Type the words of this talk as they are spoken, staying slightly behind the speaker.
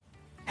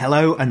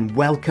Hello and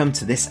welcome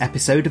to this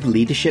episode of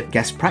Leadership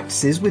Guest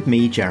Practices with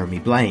me, Jeremy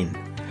Blaine.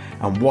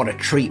 And what a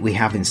treat we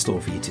have in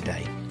store for you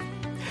today.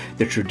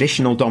 The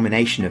traditional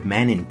domination of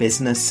men in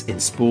business,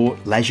 in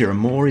sport, leisure and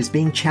more is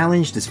being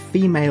challenged as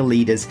female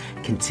leaders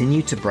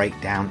continue to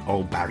break down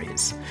old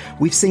barriers.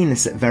 We've seen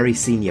this at very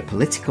senior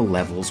political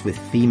levels, with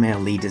female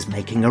leaders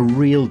making a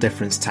real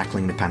difference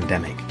tackling the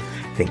pandemic.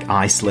 Think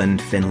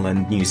Iceland,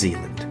 Finland, New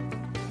Zealand.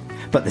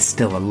 But there's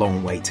still a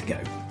long way to go,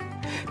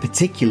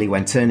 particularly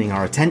when turning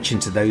our attention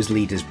to those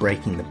leaders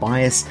breaking the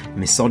bias,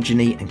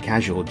 misogyny and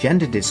casual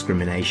gender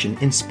discrimination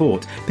in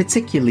sport,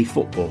 particularly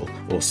football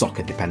or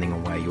soccer, depending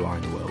on where you are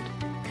in the world.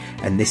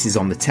 And this is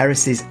on the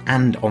terraces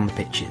and on the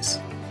pitches.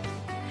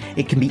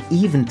 It can be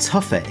even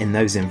tougher in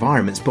those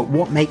environments, but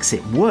what makes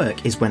it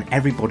work is when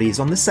everybody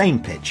is on the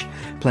same pitch,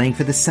 playing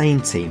for the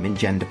same team in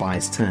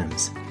gender-biased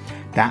terms.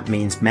 That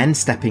means men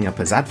stepping up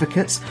as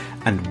advocates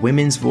and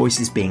women's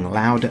voices being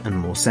louder and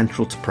more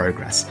central to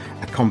progress,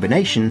 a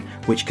combination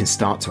which can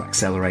start to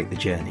accelerate the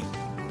journey.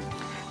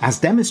 As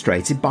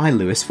demonstrated by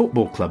Lewes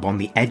Football Club on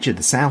the edge of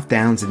the South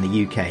Downs in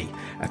the UK,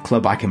 a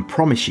club I can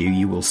promise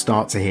you will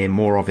start to hear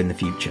more of in the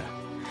future.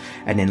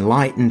 An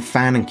enlightened,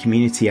 fan and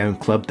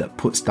community-owned club that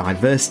puts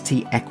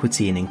diversity,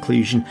 equity and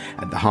inclusion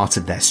at the heart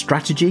of their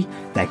strategy,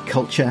 their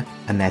culture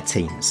and their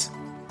teams.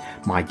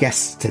 My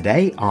guests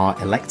today are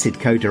elected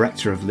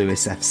co-director of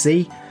Lewes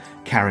FC,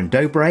 Karen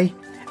Dobres,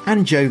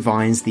 and Joe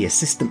Vines, the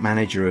assistant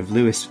manager of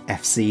Lewes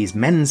FC's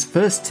men's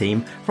first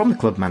team from the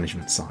club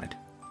management side.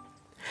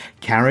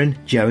 Karen,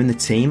 Joe and the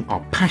team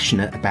are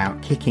passionate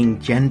about kicking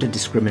gender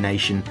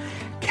discrimination,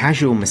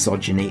 casual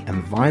misogyny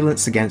and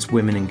violence against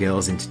women and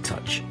girls into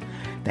touch.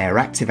 They are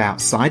active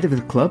outside of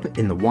the club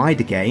in the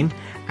wider game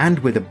and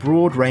with a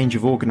broad range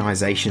of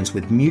organisations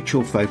with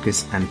mutual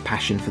focus and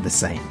passion for the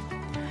same.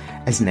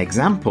 As an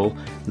example,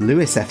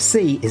 Lewes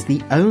FC is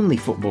the only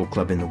football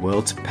club in the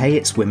world to pay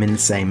its women the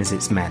same as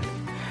its men.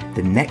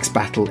 The next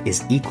battle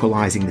is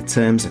equalising the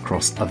terms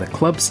across other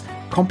clubs,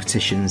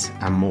 competitions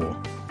and more.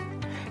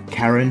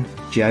 Karen,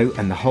 Joe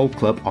and the whole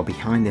club are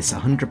behind this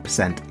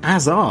 100%,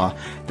 as are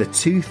the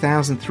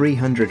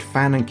 2,300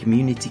 fan and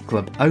community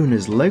club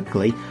owners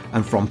locally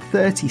and from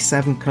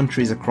 37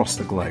 countries across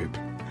the globe.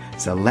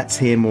 So let's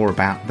hear more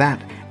about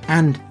that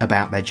and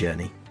about their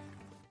journey.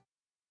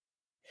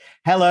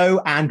 Hello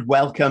and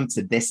welcome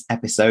to this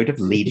episode of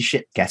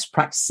Leadership Guest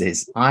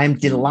Practices. I'm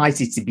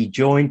delighted to be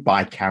joined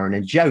by Karen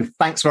and Joe.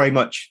 Thanks very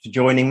much for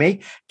joining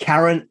me.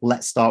 Karen,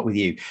 let's start with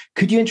you.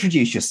 Could you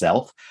introduce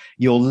yourself,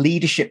 your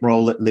leadership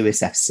role at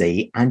Lewes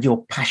FC and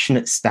your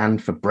passionate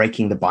stand for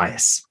breaking the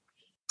bias?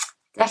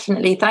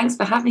 Definitely. Thanks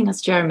for having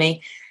us,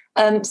 Jeremy.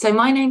 So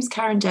my name's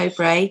Karen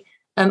Dobres.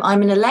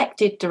 I'm an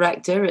elected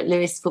director at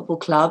Lewes Football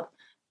Club.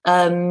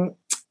 In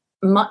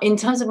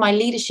terms of my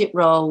leadership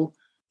role,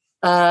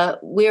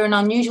 we're an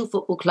unusual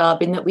football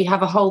club in that we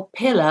have a whole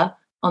pillar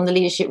on the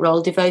leadership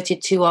role devoted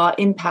to our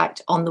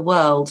impact on the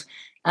world.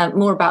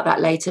 More about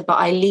that later, but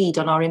I lead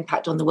on our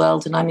impact on the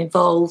world and I'm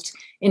involved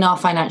in our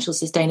financial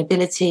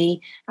sustainability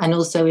and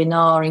also in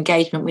our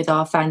engagement with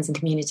our fans and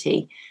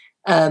community.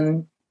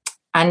 And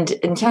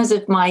in terms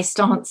of my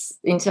stance,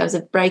 in terms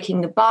of breaking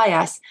the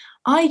bias,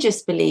 I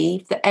just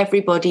believe that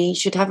everybody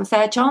should have a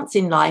fair chance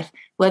in life,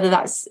 whether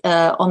that's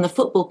on the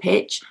football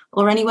pitch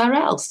or anywhere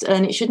else.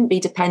 And it shouldn't be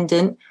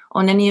dependent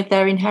on any of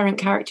their inherent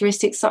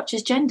characteristics such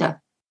as gender.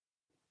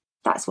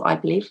 That's what I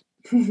believe.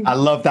 I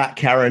love that,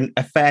 Karen.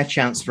 A fair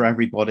chance for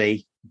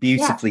everybody.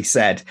 Beautifully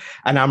said.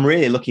 And I'm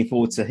really looking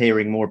forward to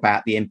hearing more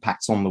about the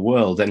impacts on the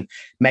world. And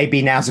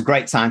maybe now's a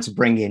great time to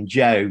bring in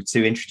Joe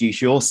to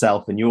introduce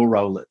yourself and your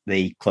role at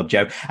the club,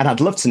 Joe. And I'd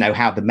love to know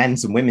how the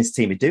men's and women's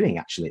team are doing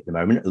actually at the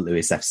moment at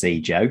Lewes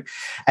FC, Joe,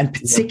 and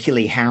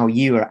particularly how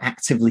you are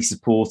actively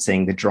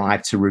supporting the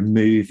drive to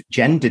remove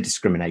gender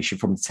discrimination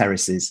from the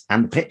terraces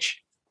and the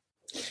pitch.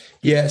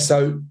 Yeah,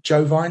 so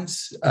Joe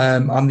Vines,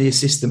 I'm the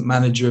assistant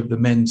manager of the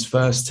men's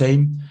first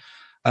team.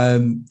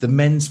 The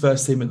men's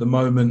first team at the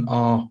moment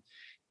are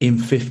in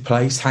 5th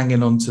place,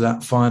 hanging on to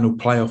that final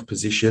playoff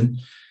position,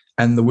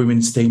 and the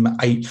women's team are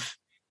 8th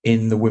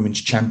in the women's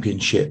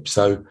championship.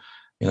 So,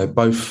 you know,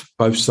 both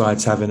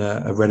sides having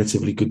a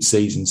relatively good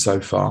season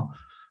so far.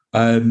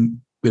 You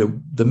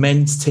know, the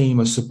men's team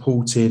are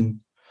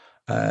supporting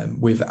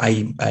with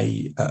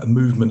a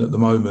movement at the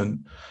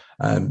moment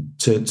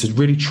to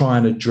really try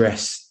and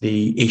address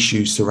the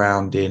issues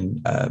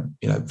surrounding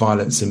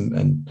violence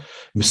and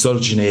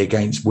misogyny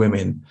against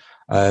women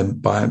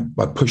by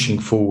pushing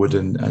forward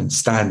and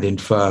standing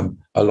firm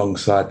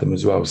alongside them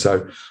as well.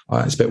 So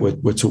I expect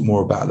we'll talk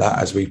more about that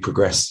as we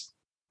progress.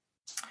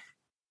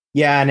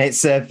 Yeah, and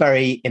it's a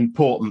very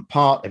important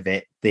part of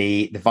it,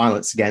 the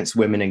violence against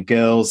women and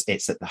girls.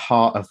 It's at the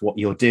heart of what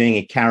you're doing.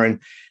 And Karen,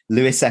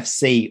 Lewes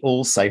FC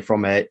also,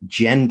 from a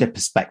gender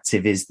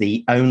perspective, is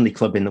the only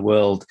club in the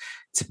world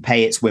to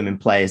pay its women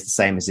players the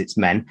same as its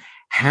men.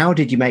 How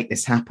did you make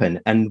this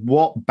happen? And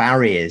what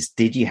barriers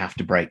did you have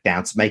to break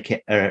down to make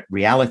it a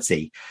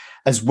reality,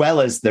 as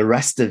well as the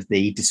rest of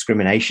the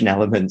discrimination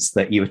elements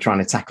that you were trying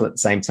to tackle at the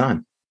same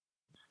time?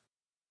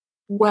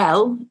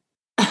 Well,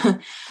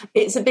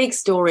 It's a big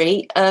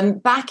story.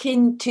 Back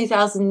in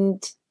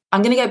 2000,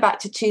 I'm going to go back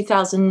to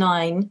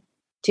 2009,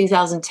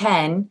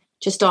 2010,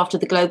 just after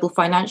the global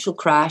financial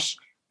crash,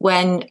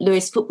 when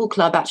Lewes Football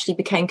Club actually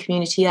became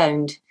community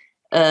owned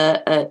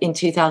in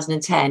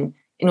 2010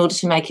 in order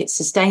to make it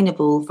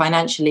sustainable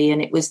financially.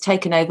 And it was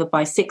taken over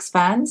by 6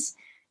 fans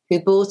who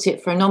bought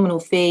it for a nominal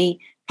fee,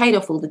 paid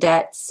off all the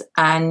debts,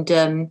 and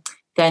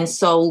then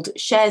sold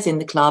shares in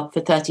the club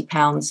for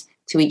 £30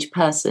 to each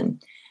person.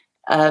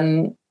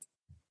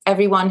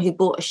 Everyone who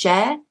bought a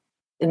share,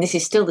 and this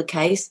is still the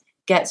case,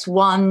 gets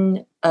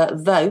one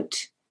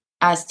vote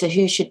as to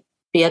who should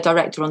be a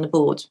director on the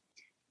board.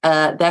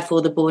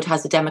 Therefore, the board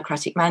has a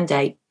democratic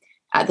mandate.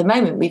 At the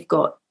moment, we've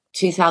got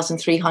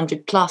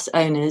 2,300 plus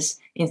owners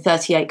in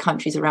 38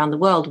 countries around the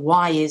world.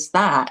 Why is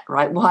that,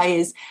 right?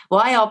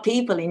 Why are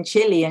people in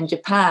Chile and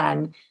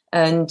Japan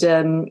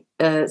and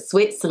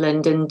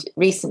Switzerland and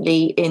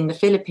recently in the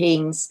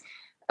Philippines,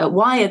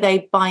 why are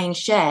they buying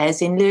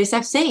shares in Lewes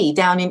FC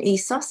down in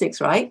East Sussex,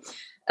 right?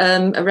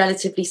 A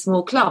relatively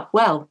small club.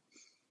 Well,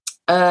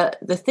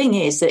 the thing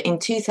is that in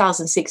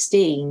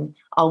 2016,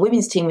 our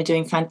women's team were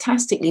doing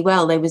fantastically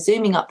well. They were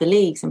zooming up the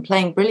leagues and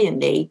playing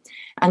brilliantly.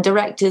 And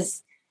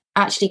directors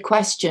actually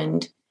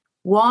questioned,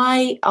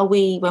 why are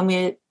we, when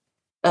we're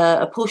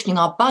apportioning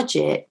our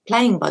budget,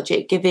 playing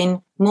budget,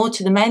 giving more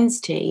to the men's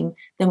team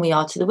than we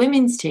are to the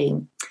women's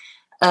team?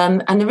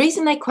 And the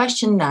reason they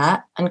questioned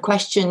that and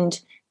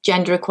questioned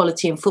gender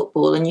equality in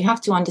football, and you have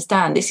to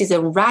understand, this is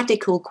a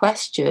radical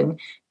question.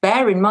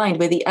 Bear in mind,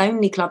 we're the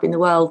only club in the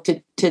world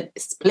to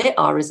split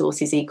our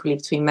resources equally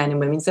between men and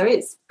women. So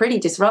it's pretty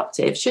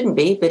disruptive. Shouldn't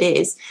be, but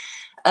is.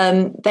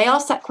 They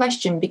asked that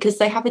question because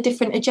they have a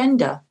different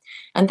agenda.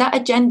 And that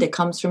agenda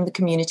comes from the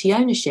community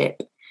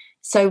ownership.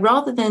 So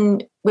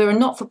we're a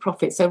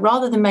not-for-profit, so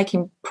rather than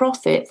making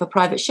profit for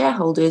private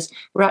shareholders,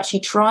 we're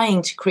actually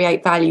trying to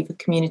create value for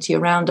the community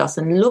around us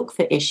and look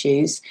for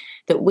issues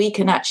that we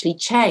can actually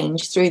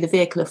change through the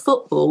vehicle of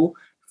football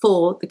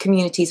for the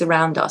communities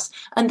around us.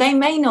 And they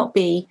may not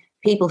be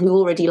people who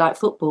already like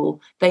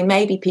football. They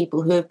may be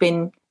people who have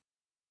been,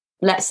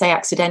 let's say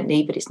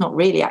accidentally, but it's not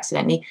really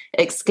accidentally,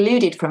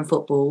 excluded from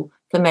football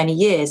for many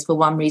years for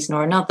one reason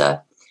or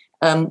another.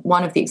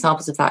 One of the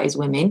examples of that is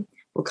women.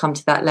 We'll come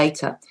to that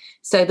later.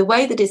 So the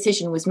way the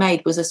decision was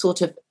made was a sort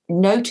of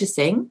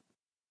noticing,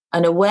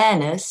 an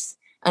awareness,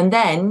 and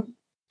then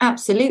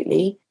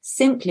absolutely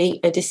simply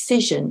a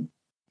decision.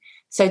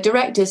 So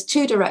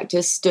two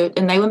directors stood,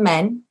 and they were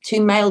men,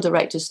 2 male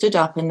directors stood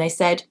up and they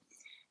said,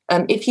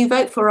 if you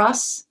vote for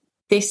us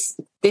this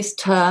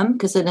term,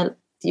 because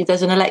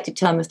there's an elected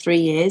term of 3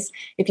 years,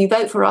 if you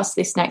vote for us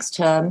this next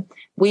term,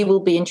 we will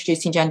be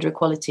introducing gender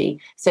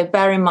equality. So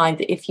bear in mind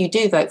that if you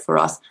do vote for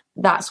us,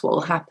 that's what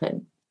will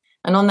happen.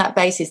 And on that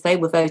basis, they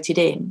were voted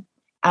in,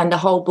 and the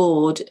whole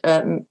board,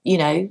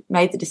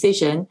 made the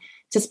decision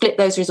to split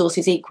those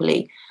resources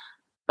equally.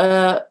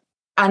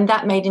 And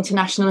that made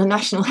international and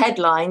national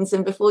headlines.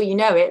 And before you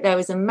know it, there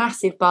was a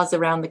massive buzz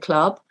around the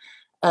club.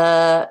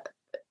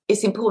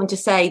 It's important to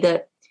say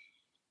that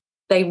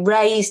they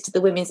raised the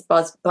women's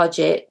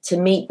budget to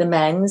meet the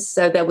men's.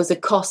 So there was a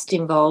cost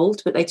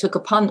involved, but they took a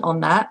punt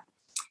on that.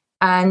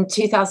 And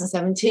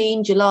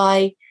 2017,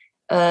 July,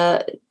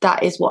 that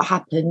is what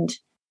happened.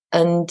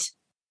 And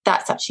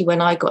that's actually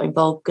when I got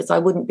involved, because I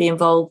wouldn't be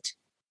involved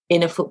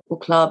in a football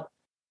club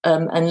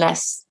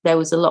unless there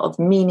was a lot of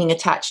meaning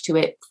attached to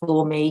it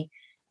for me.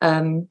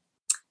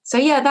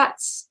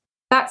 That's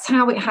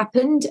how it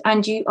happened.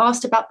 And you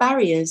asked about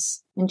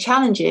barriers and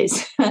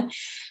challenges. And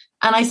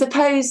I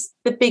suppose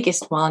the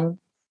biggest one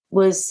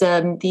was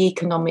the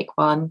economic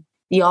one,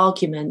 the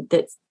argument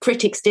that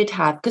critics did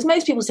have, because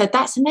most people said,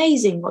 that's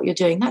amazing what you're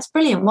doing. That's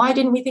brilliant. Why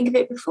didn't we think of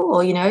it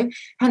before?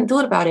 Hadn't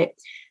thought about it.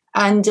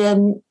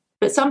 And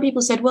but some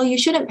people said, well, you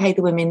shouldn't pay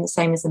the women the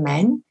same as the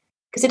men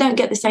because they don't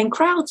get the same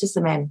crowds as the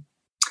men.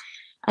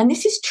 And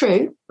this is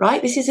true,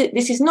 right? This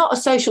is not a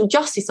social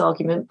justice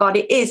argument, but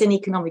it is an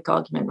economic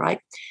argument,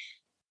 right?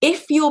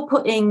 If you're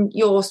putting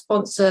your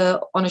sponsor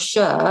on a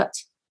shirt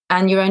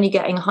and you're only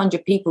getting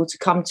 100 people to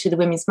come to the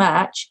women's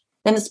match,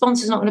 then the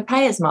sponsor's not going to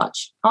pay as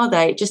much, are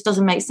they? It just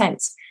doesn't make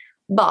sense.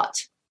 But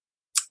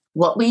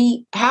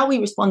how we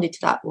responded to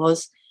that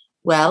was,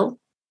 well,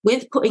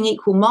 with putting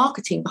equal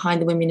marketing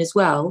behind the women as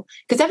well,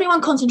 because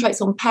everyone concentrates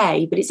on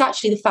pay, but it's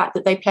actually the fact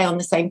that they play on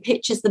the same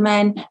pitch as the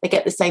men, they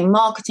get the same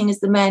marketing as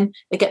the men,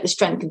 they get the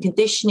strength and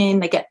conditioning,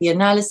 they get the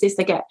analysis,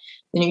 they get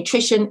the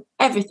nutrition,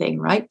 everything,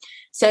 right?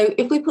 So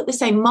if we put the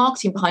same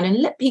marketing behind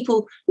and let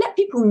people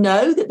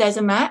know that there's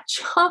a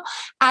match,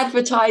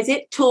 advertise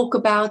it, talk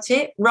about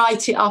it,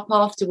 write it up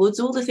afterwards,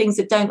 all the things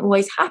that don't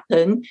always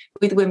happen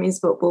with women's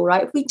football,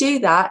 right? If we do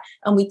that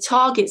and we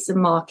target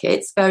some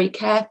markets very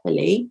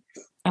carefully,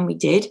 and we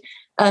did,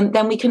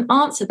 then we can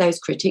answer those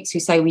critics who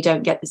say we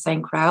don't get the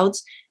same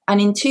crowds.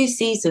 And in 2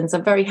 seasons,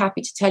 I'm very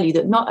happy to tell you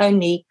that not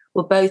only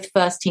were both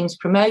first teams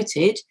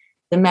promoted,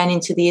 the men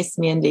into the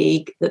Isthmian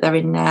League that they're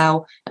in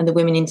now, and the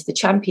women into the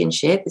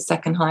Championship, the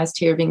second highest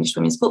tier of English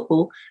women's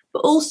football, but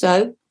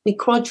also we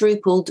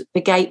quadrupled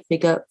the gate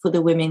figure for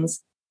the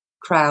women's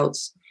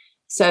crowds.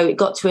 So it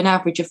got to an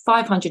average of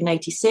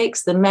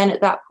 586. The men at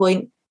that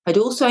point had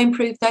also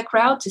improved their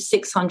crowd to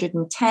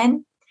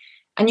 610.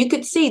 And you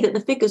could see that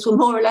the figures were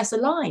more or less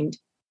aligned.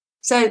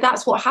 So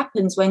that's what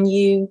happens when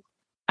you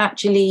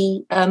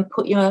actually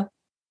put your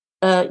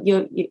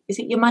is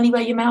it your money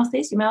where your mouth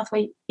is? Your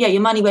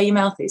money where your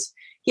mouth is.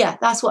 Yeah,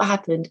 that's what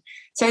happened.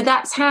 So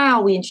that's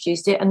how we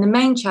introduced it. And the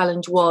main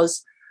challenge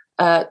was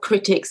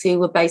critics who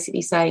were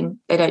basically saying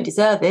they don't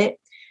deserve it,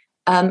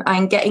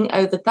 and getting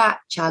over that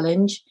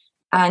challenge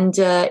and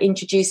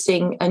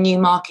introducing a new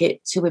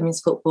market to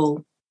women's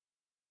football.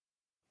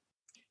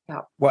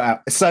 Yeah.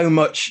 Wow, so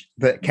much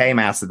that came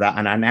out of that,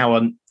 and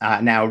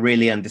I now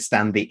really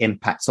understand the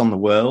impacts on the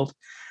world.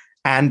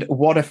 And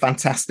what a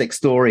fantastic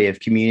story of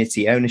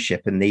community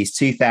ownership, and these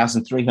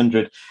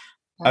 2,300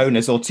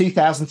 owners, or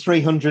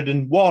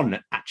 2,301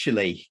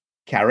 actually,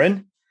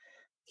 Karen.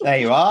 There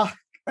you are.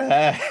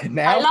 Now,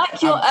 I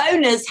like your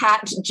owner's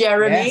hat,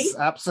 Jeremy. Yes,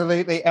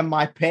 absolutely. And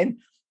my pin.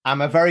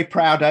 I'm a very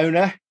proud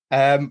owner,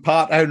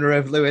 part owner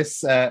of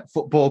Lewes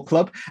Football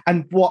Club.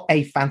 And what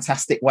a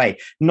fantastic way,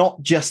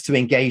 not just to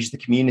engage the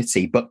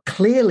community, but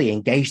clearly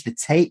engage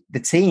the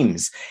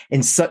teams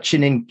in such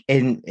an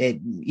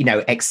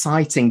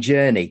exciting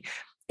journey.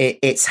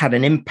 It's had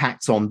an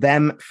impact on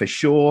them for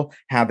sure,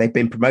 how they've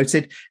been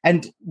promoted.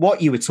 And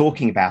what you were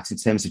talking about in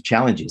terms of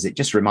challenges, it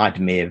just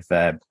reminded me of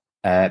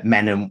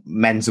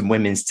men's and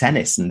women's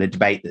tennis and the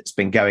debate that's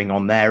been going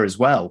on there as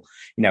well,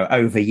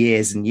 over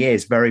years and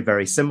years, very,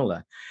 very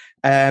similar.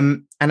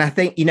 And I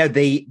think,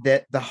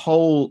 the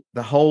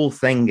whole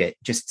thing, it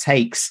just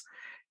takes,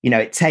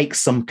 it takes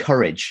some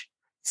courage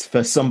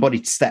for somebody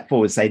to step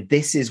forward and say,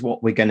 this is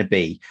what we're going to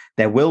be.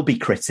 There will be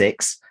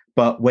critics,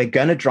 but we're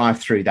going to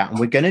drive through that, and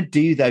we're going to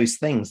do those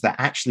things that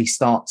actually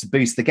start to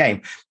boost the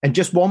game. And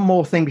just one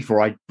more thing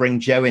before I bring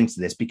Joe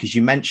into this, because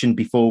you mentioned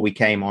before we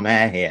came on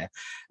air here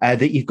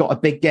that you've got a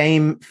big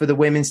game for the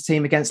women's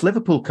team against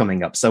Liverpool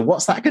coming up. So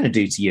what's that going to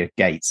do to your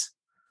gates?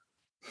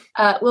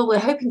 Well, we're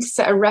hoping to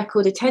set a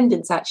record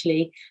attendance,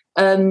 actually.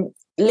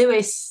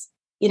 Lewes,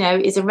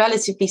 is a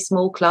relatively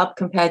small club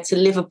compared to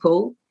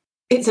Liverpool.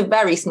 It's a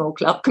very small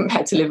club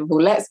compared to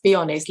Liverpool. Let's be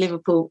honest,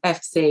 Liverpool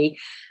FC.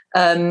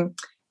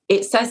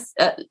 It says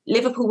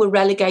Liverpool were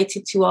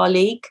relegated to our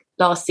league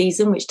last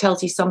season, which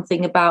tells you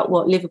something about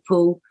what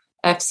Liverpool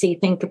FC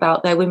think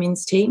about their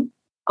women's team.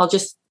 I'll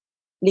just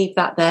leave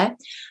that there.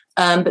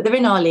 But they're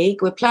in our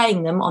league. We're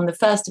playing them on the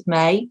 1st of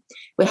May.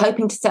 We're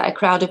hoping to set a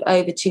crowd of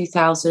over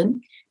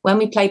 2,000. When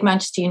we played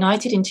Manchester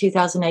United in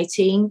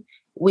 2018,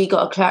 we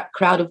got a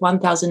crowd of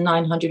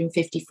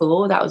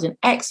 1,954. That was an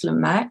excellent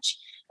match.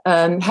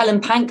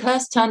 Helen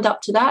Pankhurst turned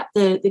up to that,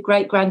 the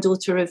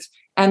great-granddaughter of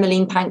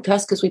Emmeline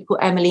Pankhurst, because we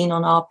put Emmeline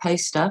on our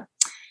poster.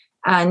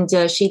 And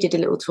she did a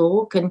little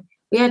talk. And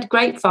we had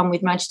great fun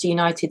with Manchester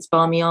United's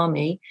Barmy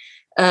Army.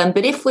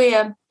 But if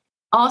we're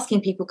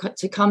asking people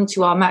to come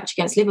to our match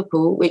against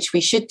Liverpool, which we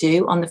should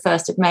do on the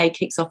 1st of May,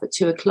 kicks off at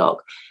 2:00,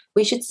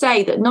 we should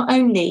say that not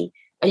only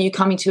are you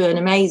coming to an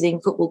amazing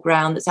football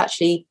ground that's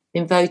actually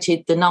been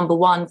voted the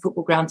 #1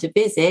 football ground to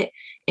visit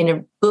in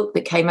a book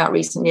that came out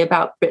recently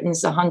about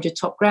Britain's 100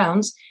 top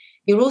grounds,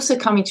 you're also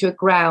coming to a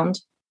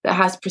ground that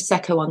has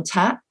Prosecco on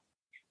tap,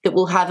 that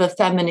will have a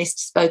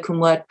feminist spoken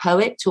word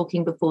poet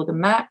talking before the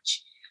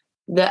match,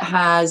 that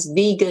has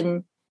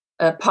vegan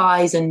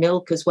pies and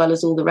milk, as well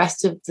as all the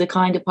rest of the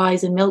kind of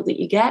pies and milk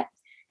that you get.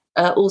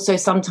 Also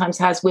sometimes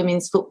has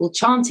women's football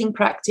chanting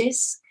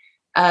practice,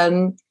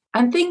 and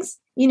things,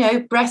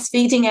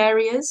 breastfeeding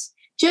areas,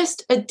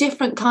 just a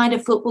different kind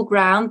of football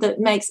ground that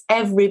makes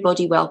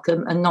everybody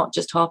welcome and not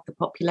just half the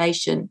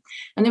population.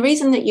 And the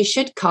reason that you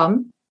should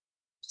come,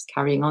 just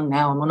carrying on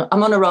now,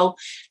 I'm on a roll.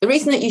 The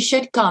reason that you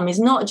should come is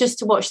not just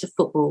to watch the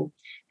football,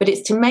 but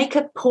it's to make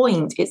a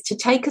point, it's to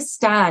take a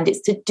stand,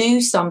 it's to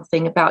do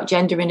something about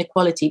gender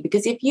inequality.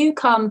 Because if you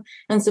come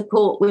and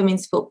support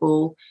women's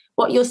football,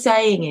 what you're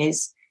saying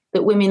is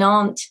that women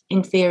aren't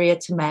inferior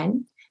to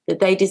men, that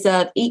they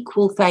deserve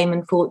equal fame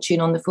and fortune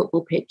on the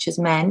football pitch as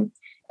men,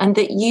 and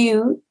that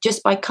you,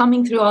 just by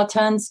coming through our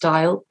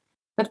turnstile,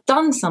 have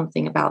done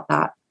something about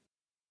that.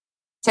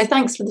 So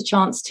thanks for the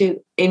chance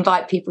to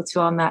invite people to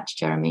our match,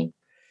 Jeremy.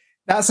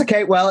 That's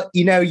okay. Well,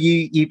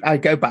 I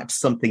go back to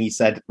something you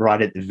said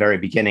right at the very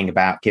beginning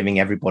about giving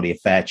everybody a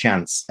fair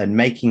chance and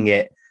making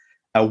it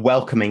a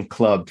welcoming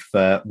club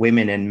for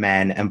women and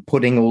men, and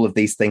putting all of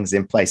these things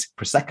in place.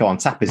 Prosecco on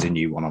tap is a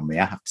new one on me,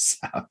 I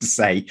have to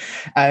say.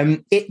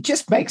 It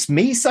just makes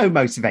me so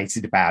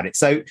motivated about it.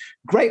 So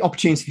great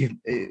opportunity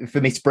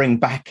for me to bring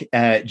back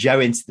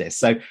Joe into this.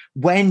 So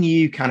when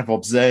you kind of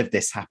observe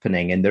this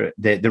happening and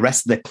the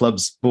rest of the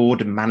club's board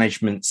and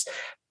management's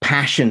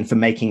passion for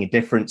making a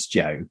difference,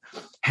 Joe,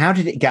 how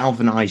did it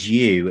galvanize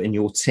you and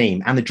your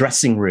team and the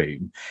dressing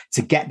room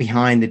to get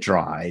behind the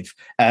drive,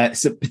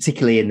 so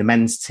particularly in the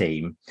men's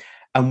team?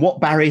 And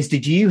what barriers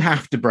did you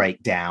have to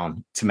break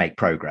down to make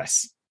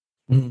progress?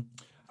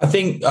 I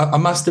think I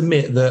must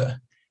admit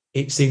that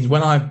it seems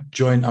when I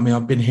joined,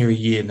 I've been here a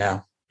year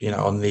now,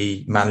 on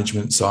the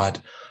management side.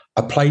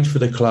 I played for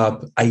the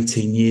club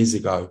 18 years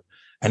ago,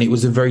 and it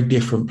was a very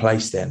different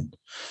place then.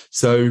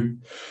 So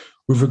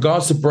with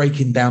regards to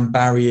breaking down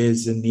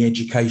barriers and the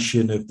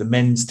education of the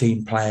men's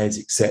team players,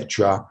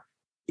 etc.,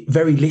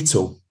 very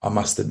little, I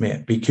must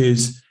admit,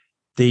 because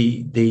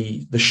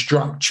the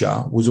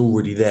structure was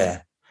already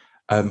there.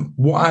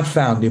 What I've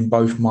found in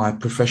both my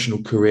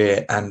professional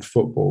career and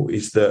football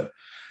is that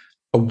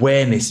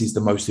awareness is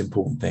the most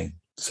important thing.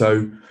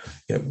 So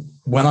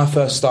when I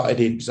first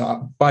started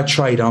by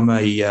trade, I'm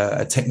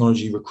a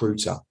technology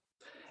recruiter.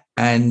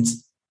 And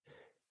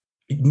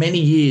many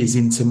years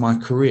into my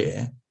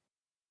career,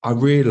 I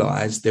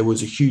realized there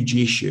was a huge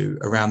issue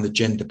around the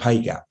gender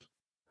pay gap.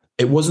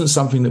 It wasn't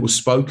something that was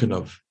spoken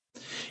of.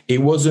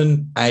 It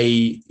wasn't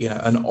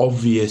an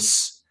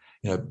obvious,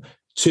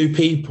 two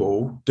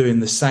people doing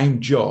the same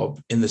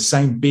job in the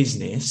same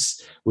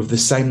business with the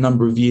same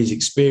number of years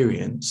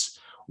experience,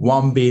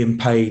 one being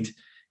paid,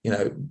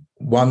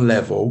 one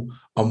level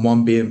and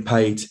one being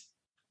paid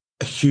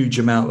a huge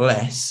amount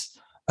less.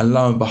 And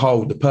lo and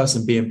behold, the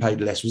person being paid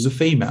less was a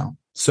female.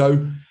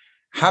 So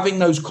having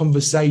those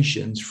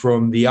conversations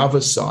from the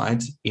other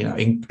side,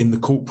 in the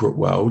corporate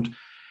world,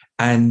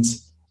 and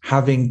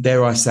having,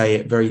 dare I say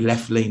it, very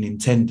left-leaning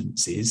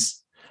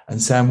tendencies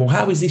and saying, well,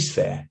 how is this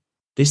fair?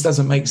 This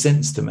doesn't make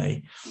sense to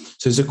me.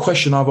 So it's a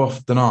question I've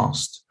often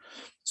asked.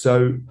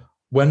 So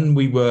when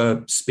we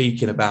were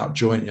speaking about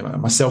joining,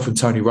 myself and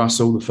Tony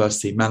Russell, the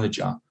first team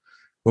manager,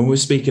 when we were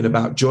speaking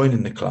about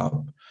joining the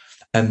club,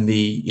 and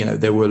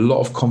there were a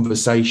lot of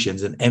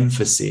conversations and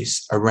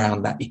emphasis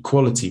around that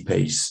equality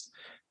piece.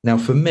 Now,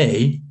 for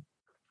me,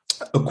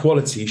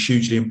 equality is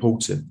hugely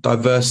important.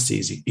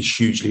 Diversity is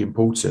hugely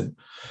important.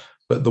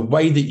 But the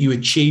way that you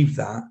achieve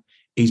that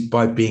is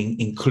by being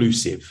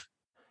inclusive.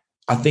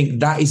 I think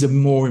that is a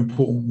more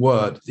important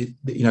word.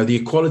 The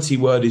equality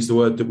word is the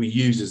word that we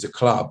use as a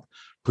club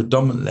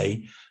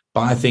predominantly.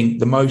 But I think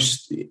the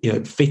most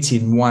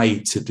fitting way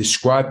to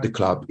describe the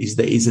club is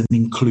that it's an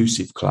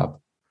inclusive club.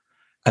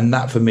 And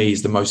that for me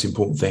is the most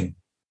important thing.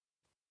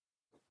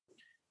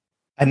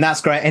 And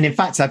that's great. And in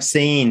fact, I've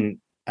seen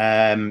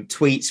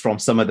tweets from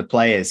some of the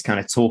players kind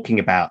of talking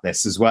about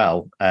this as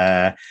well,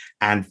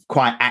 and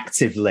quite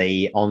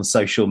actively on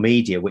social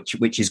media,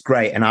 which is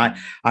great. And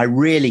I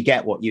really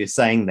get what you're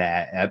saying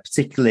there,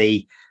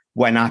 particularly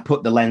when I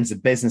put the lens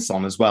of business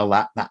on as well.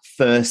 That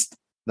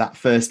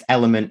first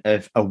element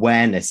of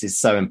awareness is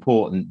so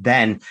important.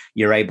 Then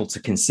you're able to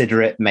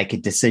consider it, make a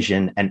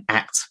decision, and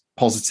act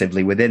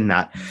positively within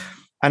that.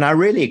 And I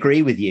really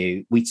agree with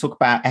you. We talk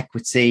about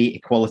equity,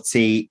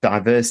 equality,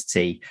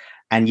 diversity,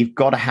 and you've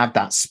got to have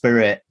that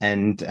spirit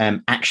and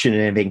action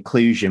of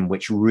inclusion,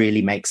 which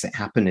really makes it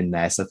happen in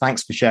there. So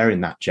thanks for sharing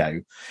that,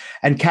 Joe.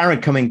 And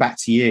Karen, coming back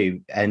to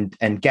you and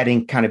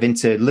getting kind of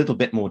into a little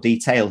bit more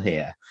detail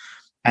here.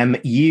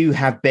 You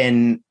have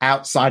been,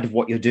 outside of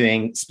what you're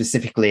doing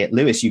specifically at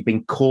Lewes, you've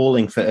been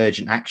calling for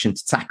urgent action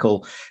to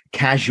tackle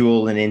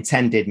casual and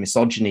intended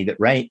misogyny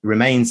that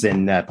remains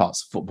in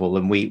parts of football.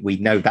 And we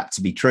know that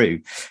to be true,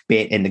 be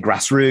it in the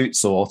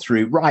grassroots or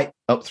right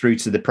up through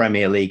to the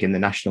Premier League and the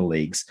national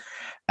leagues.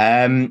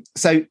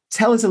 So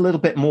tell us a little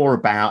bit more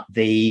about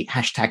the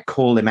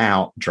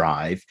 #CallHimOut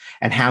drive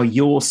and how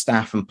your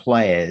staff and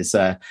players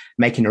are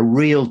making a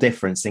real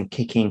difference in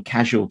kicking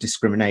casual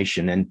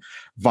discrimination and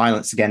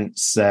violence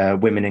against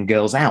women and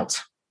girls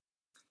out.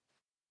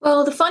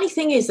 Well, the funny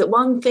thing is that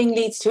one thing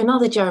leads to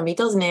another, Jeremy,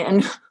 doesn't it?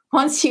 And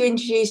once you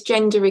introduce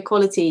gender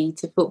equality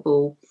to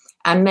football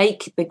and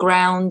make the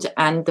ground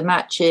and the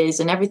matches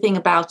and everything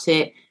about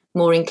it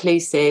more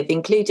inclusive,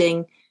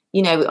 including,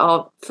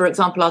 for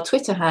example, our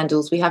Twitter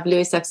handles, we have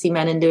Lewes FC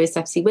Men and Lewes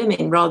FC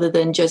Women rather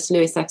than just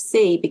Lewes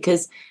FC,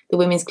 because the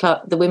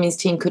women's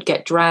team could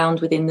get drowned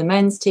within the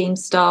men's team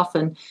staff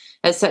and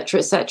et cetera,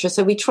 et cetera.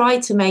 So we try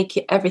to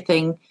make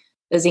everything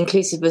as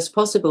inclusive as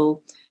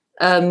possible.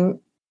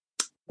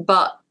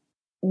 But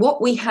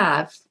what we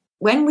have,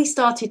 when we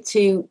started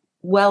to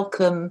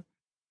welcome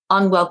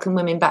unwelcome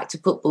women back to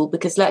football,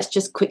 because let's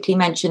just quickly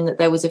mention that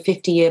there was a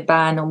 50-year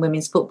ban on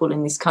women's football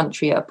in this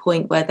country at a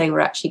point where they were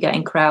actually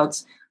getting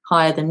crowds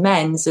higher than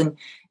men's. And,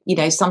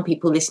 some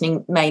people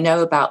listening may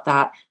know about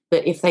that,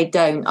 but if they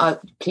don't,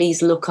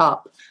 please look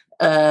up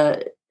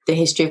the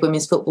history of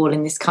women's football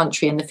in this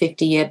country and the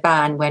 50-year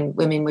ban, when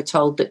women were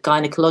told that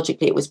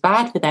gynecologically it was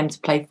bad for them to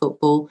play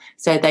football,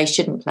 so they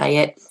shouldn't play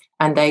it.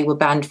 And they were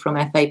banned from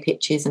FA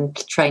pitches and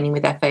training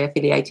with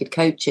FA-affiliated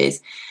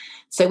coaches.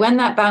 So when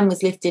that ban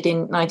was lifted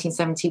in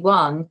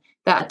 1971,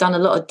 that had done a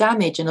lot of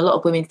damage, and a lot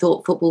of women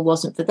thought football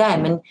wasn't for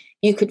them. And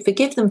you could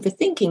forgive them for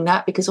thinking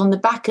that, because on the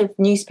back of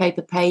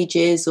newspaper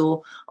pages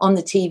or on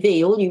the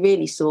TV, all you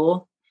really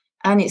saw,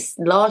 and it's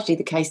largely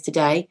the case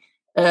today,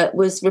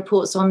 was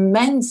reports on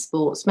men's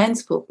sports,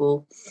 men's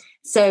football.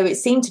 So it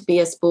seemed to be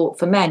a sport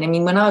for men. I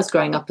mean, when I was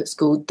growing up at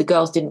school, the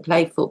girls didn't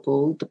play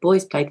football, the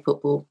boys played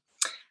football.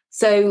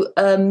 So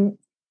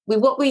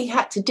what we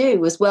had to do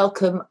was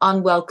welcome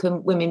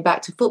unwelcome women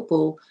back to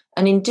football.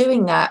 And in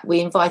doing that,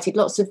 we invited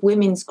lots of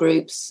women's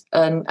groups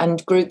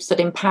and groups that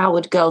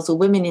empowered girls or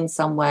women in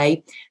some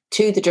way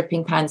to the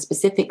Dripping Pan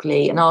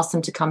specifically, and asked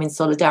them to come in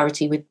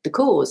solidarity with the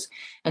cause.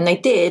 And they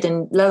did,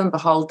 and lo and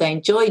behold, they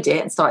enjoyed it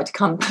and started to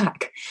come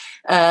back.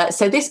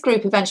 So this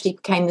group eventually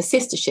became the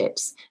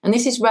SisterShips. And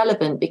this is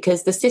relevant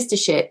because the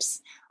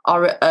SisterShips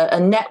are a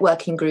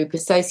networking group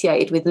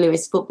associated with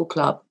Lewes Football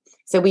Club.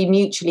 So we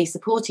mutually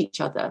support each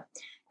other.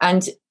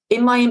 And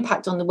in my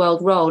Impact on the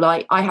World role,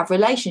 I have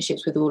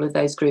relationships with all of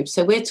those groups.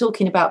 So we're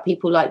talking about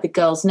people like the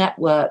Girls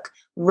Network,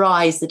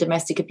 RISE, the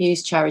domestic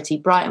abuse charity,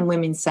 Brighton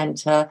Women's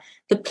Centre,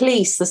 the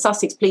police, the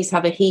Sussex Police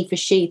have a He for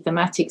She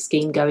thematic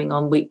scheme going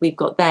on. We've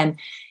got them.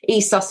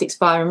 East Sussex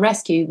Fire and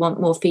Rescue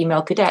want more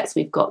female cadets.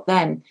 We've got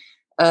them.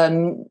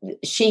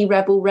 She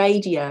Rebel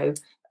Radio,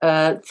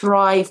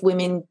 Thrive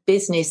Women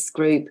Business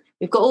Group.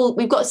 We've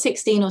got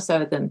 16 or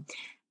so of them.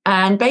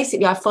 And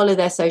basically, I follow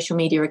their social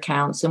media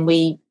accounts and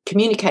we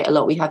communicate a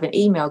lot. We have an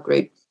email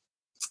group.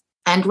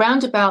 And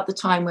round about the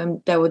time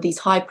when there were these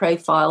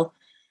high-profile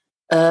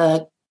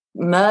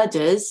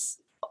murders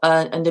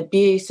and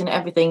abuse and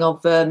everything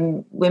of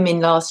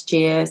women last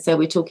year, so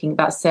we're talking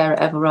about Sarah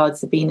Everard,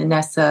 Sabina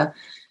Nessa,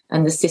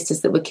 and the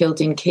sisters that were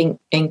killed in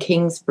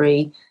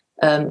Kingsbury,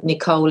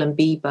 Nicole and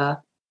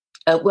Bieber.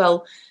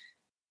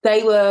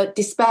 They were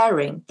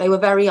despairing. They were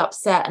very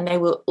upset, and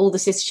all the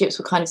SisterShips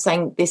were kind of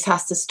saying, this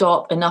has to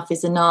stop. Enough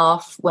is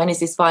enough. When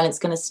is this violence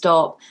going to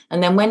stop?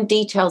 And then when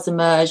details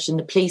emerged and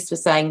the police were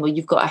saying, well,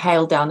 you've got to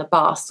hail down the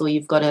bus, or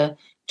you've got to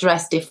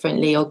dress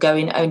differently, or go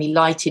in only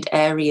lighted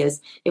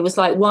areas, it was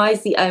like, why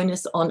is the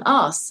onus on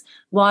us?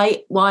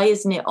 Why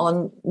isn't it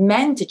on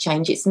men to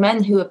change? It's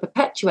men who are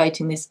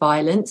perpetuating this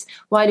violence.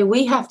 Why do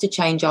we have to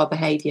change our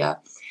behaviour?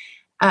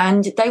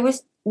 And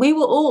we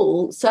were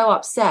all so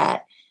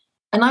upset.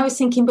 And I was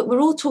thinking, but we're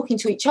all talking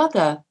to each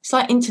other. It's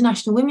like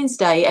International Women's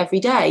Day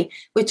every day.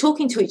 We're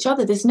talking to each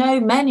other. There's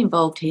no men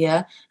involved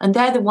here. And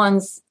they're the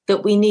ones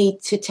that we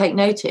need to take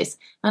notice.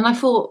 And I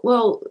thought,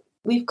 well,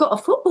 we've got a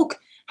football.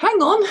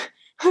 Hang on.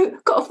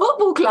 We've got a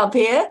football club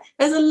here.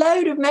 There's a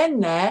load of men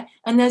there.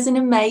 And there's an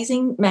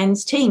amazing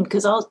men's team.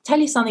 Because I'll tell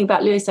you something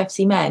about Lewes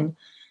FC Men.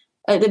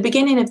 At the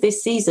beginning of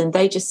this season,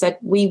 they just said,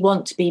 we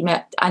want to be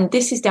met. And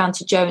this is down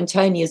to Joe and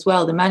Tony as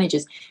well, the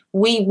managers.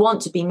 We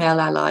want to be male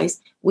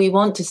allies. We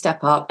want to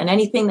step up, and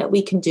anything that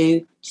we can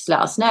do, just let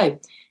us know.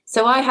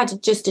 So I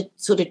had just a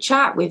sort of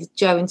chat with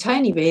Joe and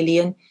Tony, really,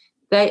 and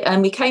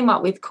we came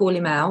up with Call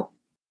Him Out.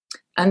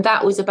 And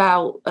that was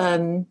about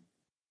so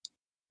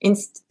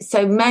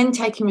men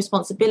taking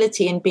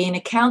responsibility and being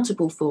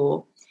accountable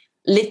for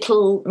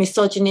little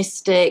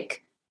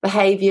misogynistic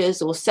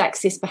behaviours or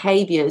sexist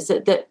behaviours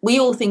that we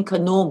all think are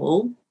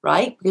normal,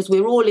 right? Because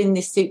we're all in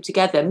this soup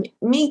together.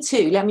 Me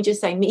too. Let me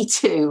just say me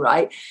too,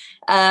 right?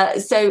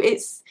 So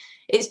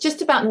it's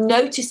just about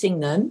noticing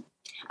them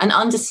and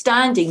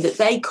understanding that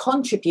they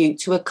contribute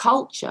to a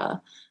culture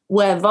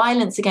where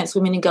violence against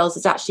women and girls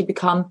has actually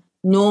become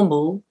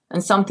normal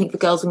and something for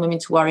girls and women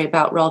to worry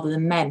about rather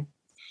than men.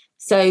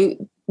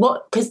 So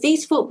because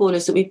these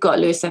footballers that we've got at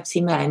Lewes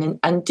FC Men,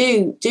 and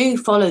do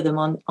follow them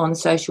on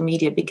social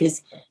media,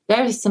 because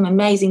there are some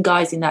amazing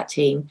guys in that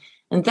team.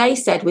 And they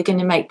said, we're going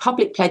to make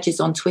public pledges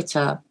on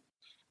Twitter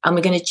and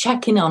we're going to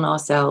check in on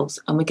ourselves,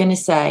 and we're going to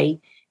say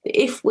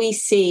that if we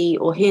see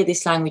or hear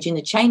this language in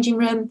the changing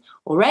room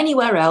or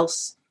anywhere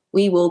else,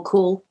 we will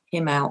call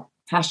him out,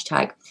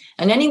 hashtag.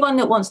 And anyone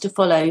that wants to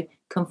follow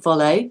can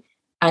follow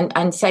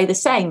and say the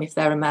same if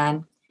they're a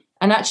man.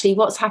 And actually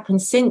what's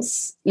happened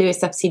since Lewes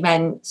FC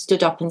Men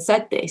stood up and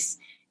said this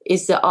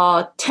is that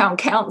our town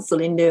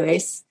council in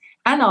Lewes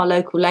and our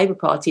local Labour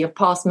Party have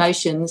passed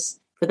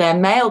motions for their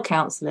male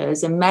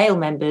councillors and male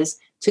members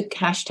to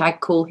hashtag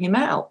call him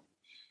out,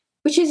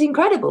 which is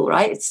incredible,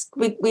 right?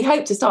 We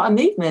hope to start a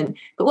movement.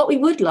 But what we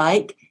would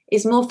like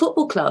is more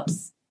football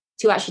clubs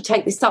to actually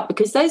take this up,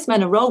 because those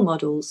men are role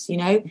models, you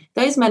know.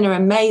 Those men are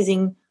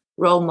amazing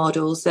role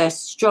models. They're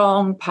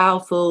strong,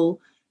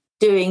 powerful,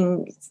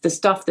 doing the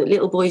stuff that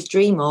little boys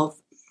dream of.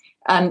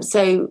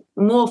 So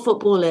more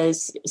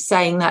footballers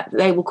saying that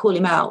they will call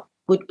him out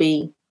would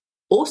be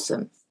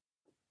awesome.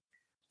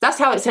 That's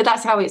how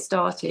it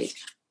started.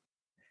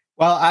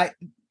 Well,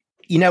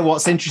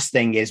 what's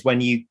interesting is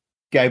when you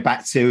go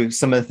back to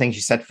some of the things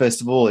you said,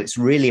 first of all, it's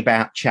really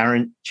about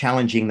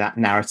challenging that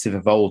narrative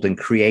of old and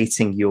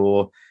creating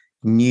your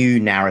new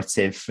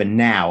narrative for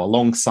now,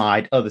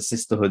 alongside other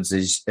sisterhoods,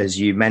 as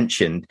you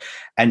mentioned,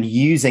 and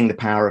using the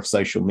power of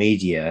social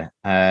media,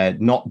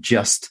 not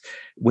just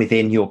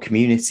within your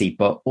community,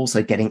 but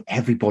also getting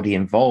everybody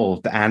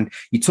involved. And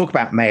you talk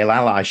about male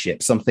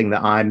allyship, something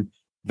that I'm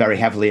very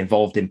heavily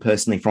involved in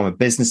personally from a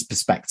business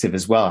perspective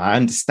as well. I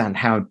understand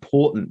how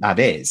important that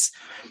is.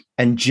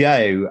 And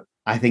Joe,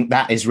 I think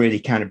that is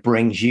really kind of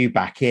brings you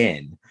back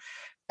in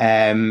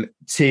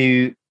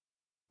to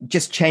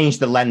just change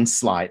the lens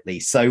slightly.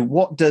 So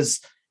what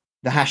does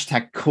the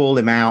hashtag call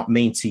him out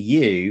mean to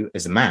you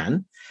as a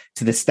man,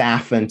 to the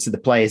staff and to the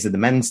players of the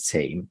men's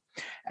team?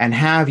 And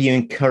how have you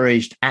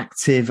encouraged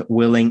active,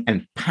 willing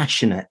and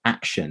passionate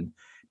action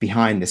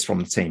behind this from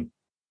the team?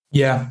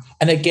 Yeah.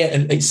 And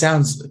again, it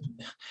sounds,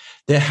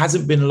 there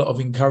hasn't been a lot of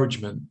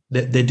encouragement.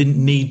 There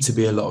didn't need to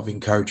be a lot of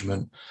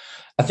encouragement.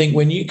 I think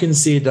when you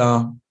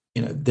consider,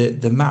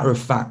 the matter of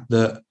fact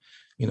that,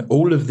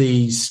 all of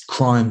these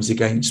crimes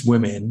against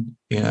women,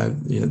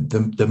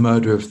 the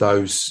murder of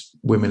those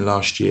women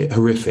last year,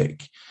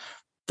 horrific.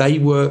 They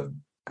were,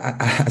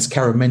 as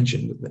Karen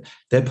mentioned,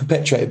 they're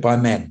perpetrated by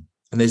men,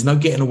 and there's no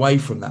getting away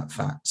from that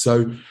fact.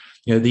 So,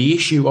 the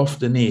issue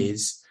often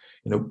is,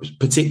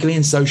 particularly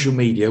in social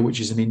media,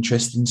 which is an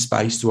interesting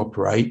space to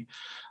operate,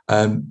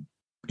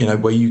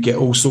 where you get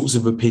all sorts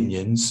of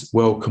opinions,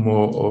 welcome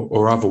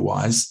or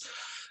otherwise.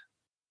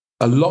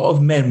 A lot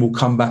of men will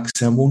come back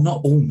saying, well,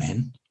 not all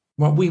men.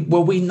 Well,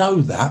 we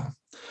know that,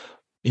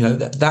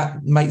 that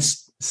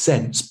makes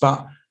sense,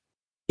 but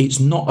it's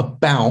not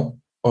about,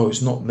 oh,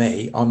 it's not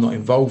me, I'm not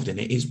involved in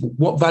it. It's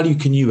what value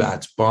can you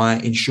add by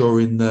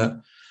ensuring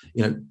that,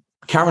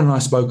 Karen and I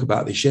spoke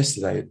about this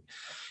yesterday.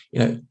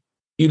 You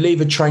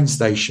leave a train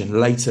station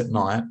late at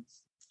night,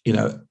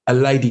 a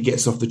lady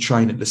gets off the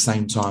train at the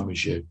same time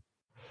as you.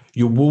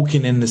 You're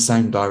walking in the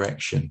same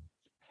direction.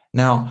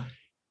 Now,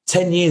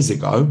 10 years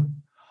ago,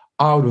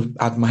 I would have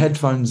had my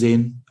headphones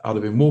in, I'd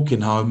have been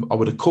walking home, I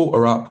would have caught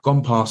her up,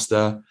 gone past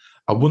her,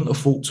 I wouldn't have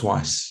thought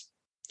twice.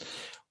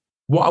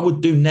 What I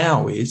would do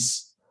now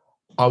is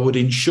I would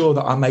ensure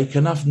that I make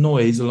enough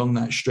noise along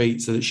that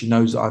street so that she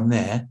knows that I'm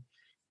there.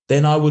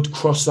 Then I would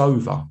cross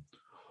over,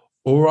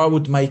 or I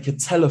would make a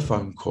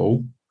telephone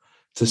call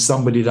to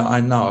somebody that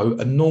I know,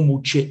 a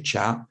normal chit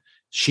chat.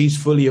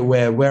 She's fully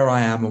aware where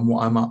I am and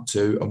what I'm up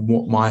to and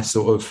what my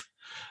sort of,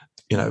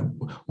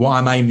 what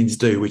I'm aiming to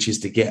do, which is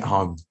to get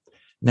home.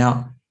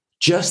 Now,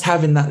 just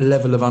having that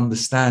level of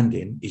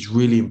understanding is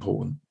really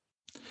important.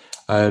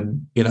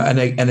 And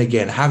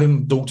again,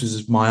 having daughters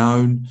of my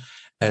own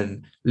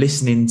and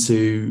listening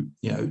to,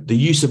 the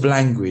use of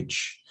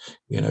language,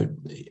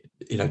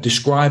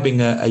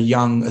 describing a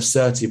young,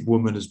 assertive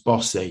woman as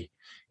bossy.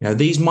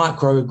 These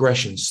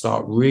microaggressions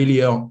start really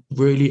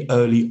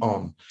early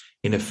on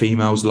in a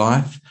female's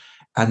life,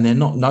 and they're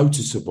not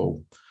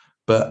noticeable,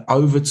 but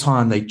over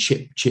time they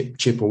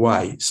chip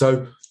away.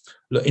 So,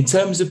 look, in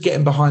terms of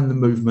getting behind the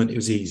movement, it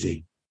was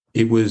easy.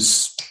 It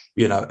was,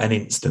 an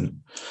instant.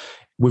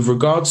 With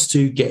regards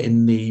to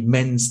getting the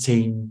men's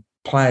team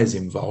players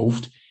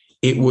involved,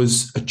 it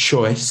was a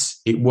choice.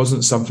 It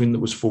wasn't something that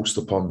was forced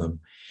upon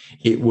them.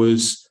 It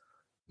was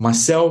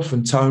myself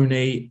and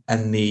Tony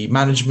and the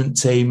management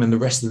team and the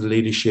rest of the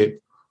leadership.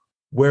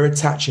 We're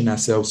attaching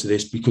ourselves to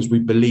this because we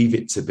believe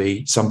it to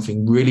be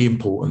something really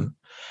important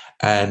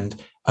and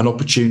an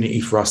opportunity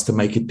for us to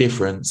make a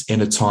difference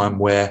in a time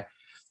where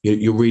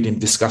you're reading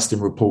disgusting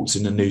reports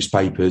in the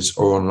newspapers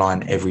or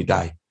online every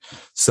day.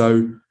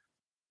 So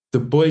the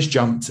boys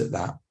jumped at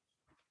that.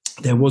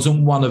 There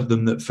wasn't one of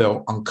them that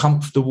felt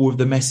uncomfortable with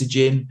the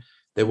messaging.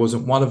 There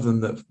wasn't one of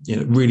them that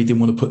really didn't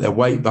want to put their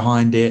weight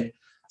behind it.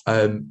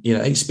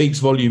 It speaks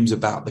volumes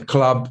about the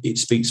club. It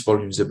speaks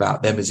volumes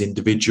about them as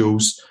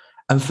individuals.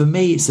 And for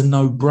me, it's a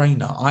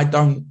no-brainer. I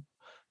don't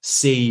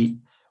see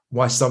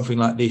why something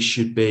like this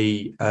should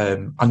be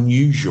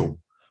unusual,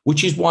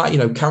 which is why,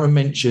 Karen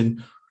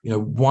mentioned,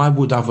 why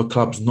would other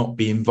clubs not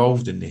be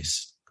involved in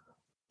this?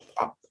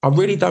 I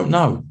really don't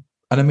know.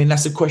 And I mean,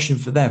 that's a question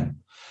for them.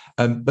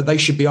 But they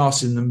should be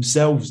asking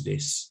themselves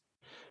this,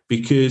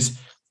 because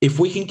if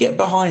we can get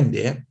behind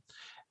it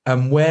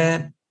and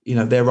where,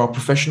 there are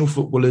professional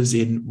footballers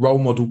in role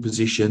model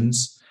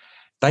positions,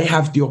 they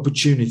have the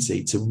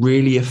opportunity to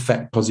really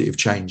affect positive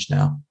change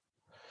now.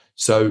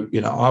 So,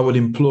 I would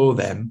implore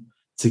them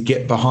to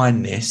get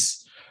behind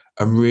this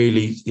and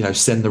really,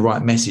 send the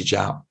right message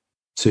out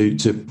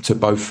to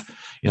both,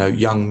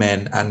 young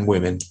men and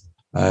women,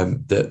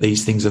 that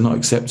these things are not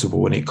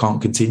acceptable and it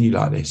can't continue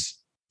like this.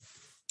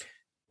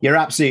 You're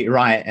absolutely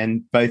right.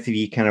 And both of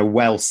you kind of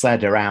well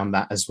said around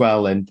that as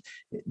well. And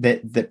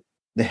the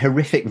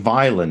horrific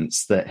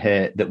violence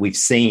that we've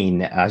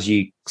seen, as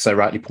you so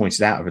rightly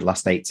pointed out, over the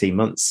last 18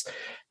 months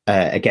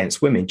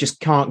against women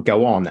just can't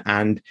go on.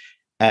 And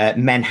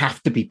men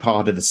have to be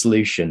part of the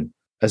solution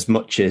as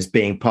much as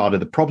being part of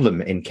the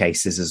problem in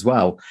cases as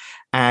well.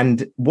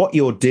 And what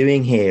you're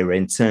doing here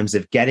in terms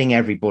of getting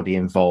everybody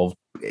involved,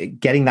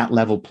 getting that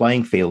level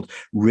playing field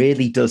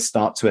really does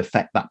start to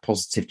affect that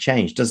positive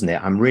change, doesn't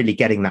it? I'm really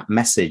getting that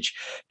message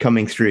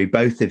coming through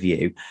both of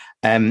you.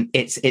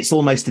 It's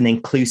almost an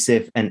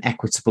inclusive and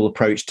equitable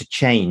approach to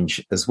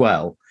change as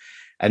well.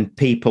 And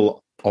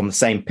people on the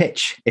same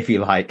pitch, if you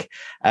like,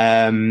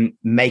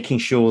 making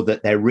sure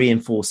that they're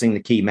reinforcing the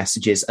key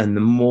messages, and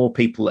the more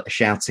people that are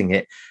shouting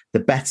it, the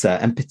better.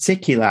 And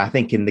particularly, I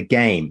think, in the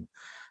game,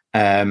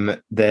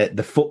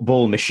 the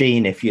football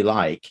machine, if you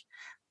like,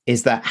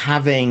 is that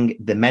having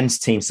the men's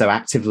team so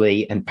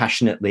actively and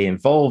passionately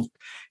involved,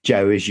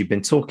 Joe, as you've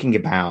been talking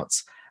about,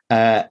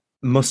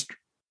 must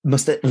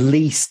at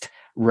least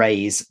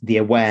raise the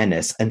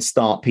awareness and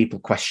start people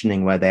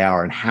questioning where they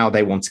are and how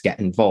they want to get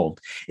involved.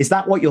 Is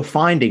that what you're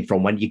finding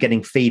from when you're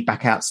getting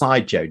feedback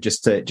outside, Joe?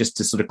 Just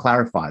to sort of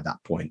clarify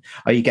that point,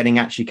 are you getting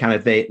actually kind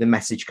of the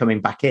message coming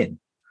back in?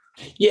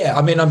 Yeah,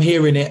 I mean, I'm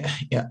hearing it.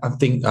 Yeah, I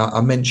think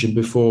I mentioned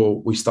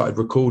before we started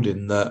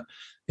recording that,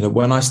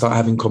 when I start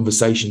having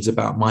conversations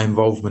about my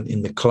involvement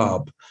in the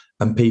club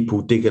and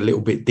people dig a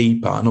little bit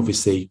deeper, and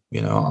obviously,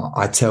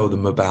 I tell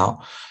them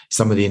about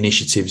some of the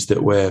initiatives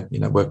that we're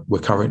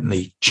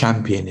currently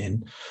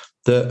championing,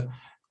 that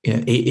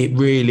it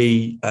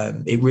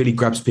really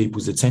grabs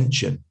people's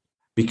attention,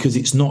 because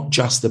it's not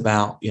just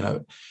about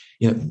the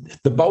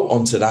bolt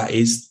onto that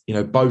is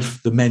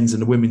both the men's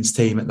and the women's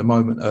team at the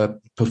moment are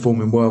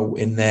performing well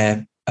in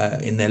their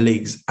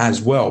leagues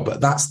as well,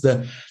 but that's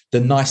the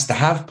nice to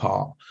have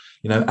part.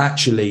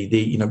 Actually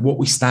the what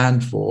we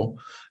stand for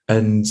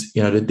and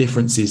the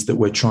differences that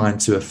we're trying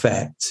to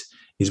affect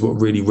is what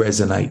really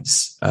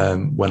resonates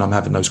when I'm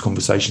having those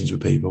conversations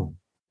with people.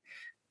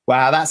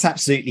 Wow, that's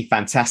absolutely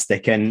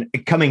fantastic. And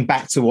coming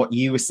back to what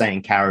you were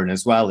saying, Karen,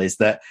 as well, is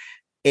that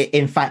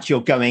in fact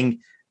you're going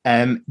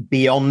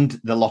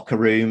beyond the locker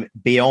room,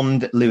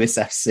 beyond Lewes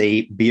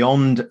FC,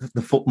 beyond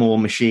the football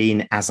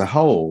machine as a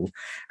whole,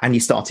 and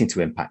you're starting to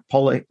impact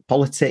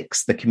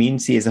politics, the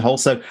community as a whole.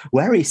 So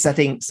where are you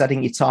setting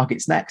your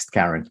targets next,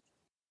 Karen?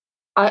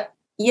 I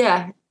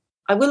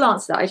will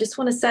answer that. I just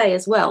want to say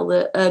as well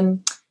that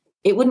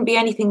it wouldn't be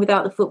anything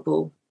without the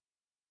football.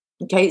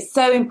 Okay, it's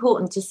so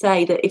important to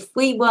say that if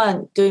we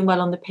weren't doing well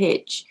on the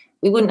pitch,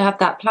 we wouldn't have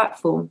that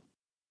platform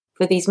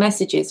for these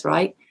messages,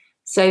 right?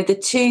 So the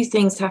two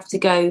things have to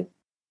go,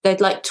 they're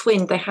like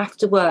twin, they have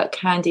to work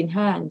hand in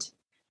hand.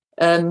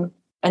 And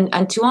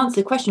to answer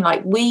the question,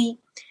 like we,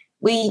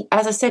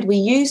 as I said, we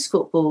use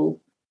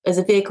football as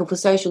a vehicle for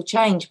social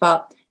change,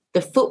 but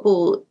the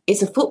football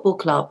is a football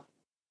club.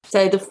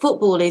 So the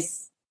football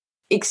is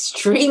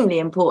extremely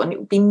important. It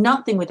would be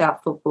nothing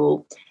without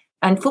football.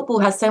 And football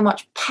has so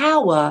much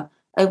power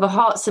over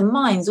hearts and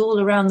minds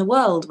all around the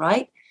world,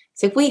 right?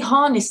 So if we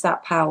harness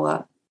that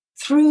power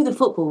through the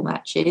football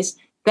matches,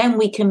 then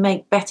we can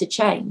make better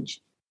change.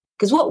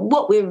 Because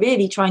what we're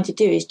really trying to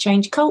do is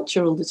change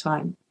culture all the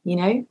time,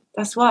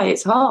 That's why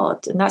it's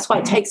hard. And that's why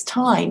it takes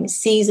time,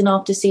 season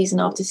after season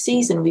after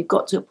season. We've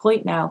got to a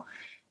point now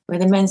where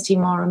the men's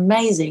team are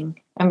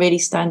amazing and really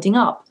standing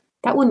up.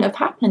 That wouldn't have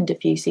happened a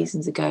few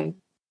seasons ago,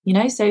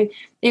 So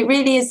it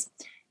really is,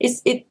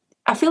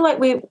 I feel like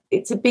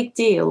it's a big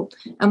deal.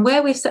 And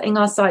where we're setting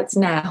our sights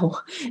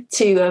now,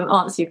 to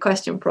answer your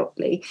question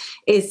properly,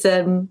 is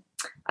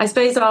I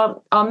suppose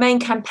our main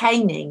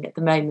campaigning at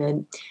the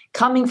moment,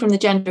 coming from the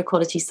gender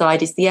equality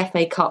side, is the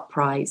FA Cup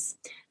prize.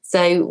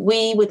 So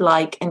we would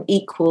like an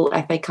equal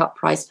FA Cup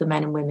prize for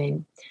men and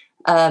women.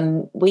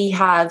 We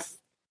have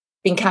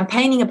been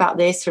campaigning about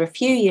this for a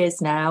few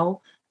years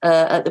now.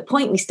 At the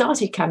point we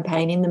started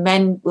campaigning, the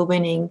men were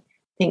winning, I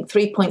think,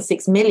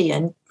 3.6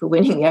 million for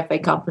winning the FA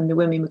Cup, and the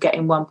women were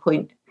getting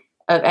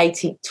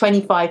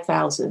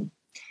 25,000.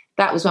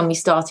 That was when we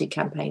started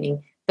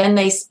campaigning. Then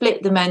they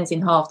split the men's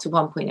in half to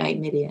 1.8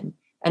 million.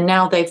 And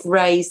now they've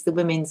raised the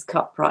women's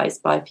cup prize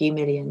by a few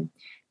million.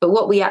 But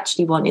what we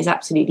actually want is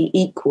absolutely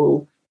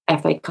equal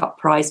FA Cup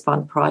prize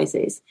fund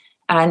prizes.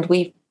 And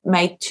we've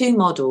made two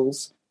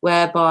models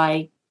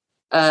whereby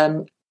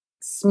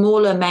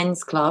smaller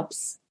men's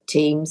clubs,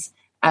 teams,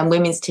 and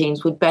women's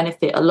teams would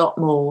benefit a lot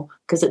more,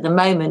 because at the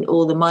moment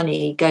all the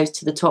money goes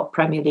to the top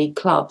Premier League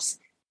clubs,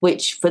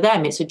 which for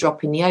them it's a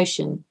drop in the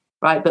ocean,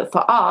 right? But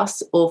for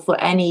us, or for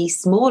any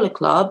smaller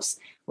clubs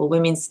or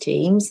women's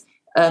teams,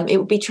 it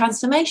would be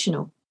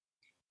transformational.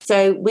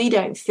 So we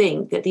don't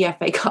think that the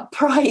FA Cup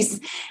prize,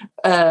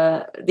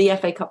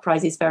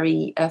 is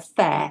very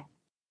fair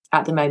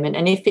at the moment.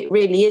 And if it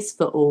really is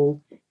for all,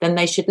 then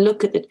they should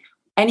look at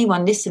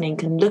anyone listening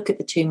can look at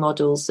the two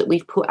models that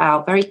we've put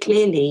out very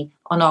clearly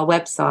on our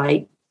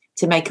website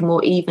to make a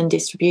more even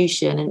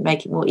distribution and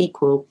make it more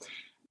equal.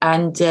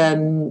 And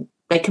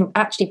they can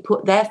actually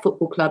put their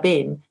football club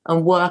in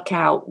and work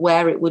out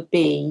where it would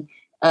be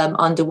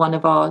under one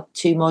of our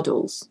two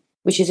models,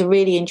 which is a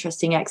really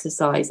interesting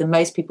exercise. And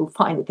most people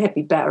find that they'd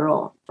be better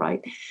off,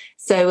 right?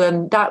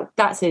 So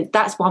that's it.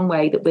 That's one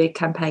way that we're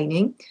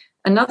campaigning.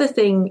 Another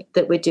thing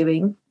that we're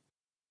doing,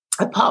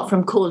 apart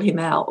from call him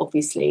out,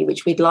 obviously,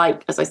 which we'd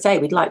like, as I say,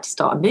 we'd like to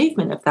start a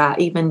movement of that,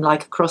 even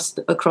like across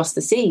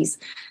the seas.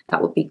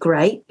 That would be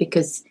great,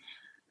 because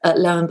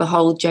lo and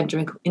behold,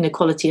 gender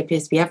inequality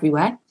appears to be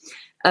everywhere.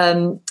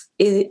 The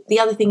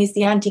other thing is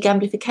the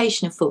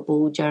anti-gamblification of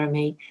football,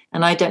 Jeremy.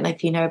 And I don't know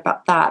if you know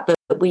about that, but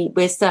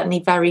we're certainly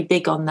very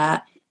big on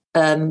that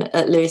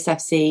at Lewes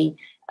FC.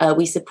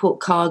 We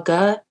support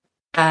Carga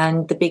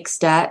and the Big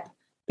Step,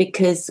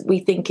 because we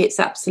think it's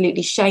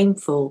absolutely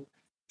shameful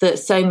that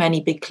so many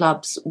big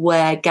clubs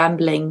wear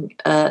gambling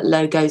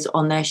logos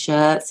on their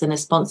shirts and are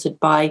sponsored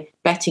by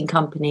betting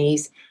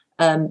companies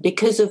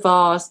because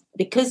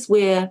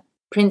we're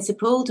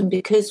principled, and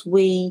because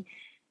we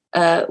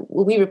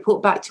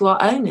report back to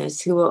our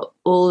owners, who are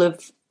all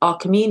of our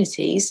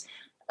communities.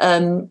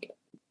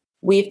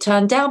 We've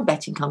turned down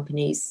betting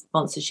companies'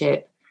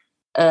 sponsorship.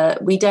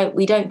 We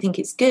don't think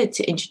it's good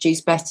to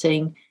introduce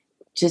betting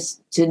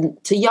just to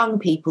young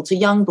people, to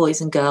young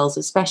boys and girls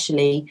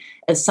especially,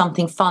 as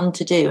something fun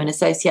to do and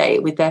associate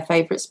it with their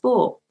favourite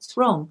sport. It's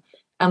wrong.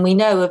 And we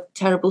know of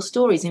terrible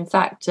stories. In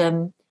fact,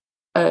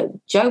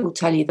 Joe will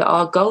tell you that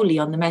our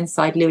goalie on the men's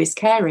side, Lewes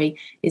Carey,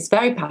 is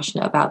very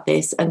passionate about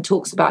this and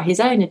talks about his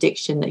own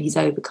addiction that he's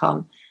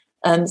overcome.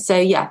 So,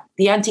 yeah,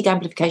 the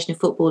anti-gamblification of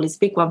football is a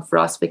big one for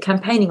us. We're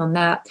campaigning on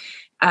that.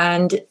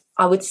 And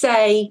I would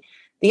say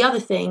the other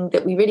thing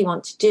that we really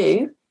want to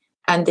do,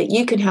 and that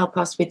you can help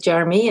us with,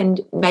 Jeremy,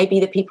 and maybe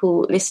the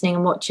people listening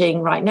and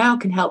watching right now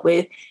can help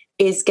with,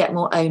 is get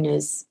more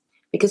owners.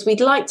 Because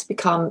we'd like to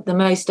become the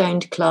most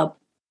owned club,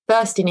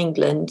 first in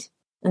England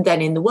and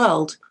then in the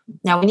world.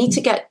 Now,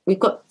 we've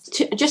got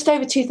just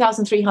over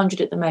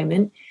 2,300 at the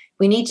moment.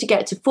 We need to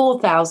get to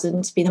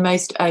 4,000 to be the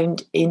most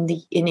owned in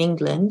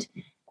England.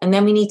 And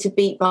then we need to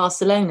beat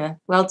Barcelona.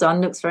 Well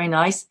done, looks very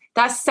nice.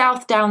 That's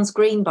South Downs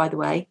Green, by the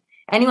way.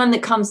 Anyone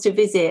that comes to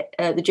visit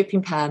the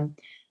Dripping Pan,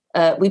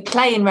 we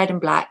play in red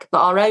and black, but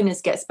our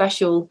owners get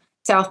special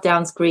South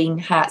Downs Green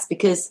hats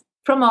because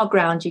from our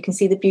ground, you can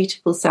see the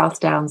beautiful South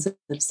Downs of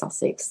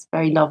Sussex.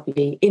 Very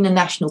lovely. In a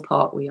national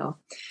park we are.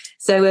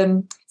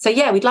 So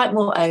yeah, we'd like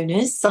more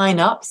owners. Sign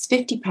up. It's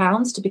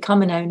 £50 to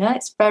become an owner.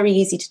 It's very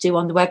easy to do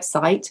on the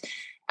website.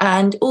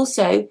 And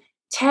also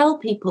tell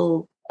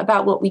people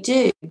about what we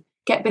do.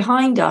 Get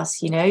behind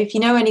us. If you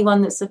know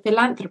anyone that's a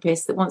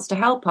philanthropist that wants to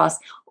help us,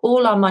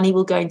 all our money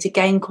will go into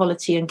game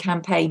quality and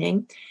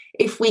campaigning.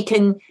 If we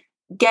can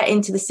get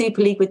into the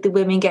Super League with the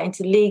women, get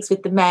into leagues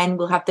with the men,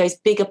 we'll have those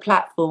bigger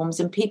platforms,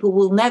 and people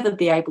will never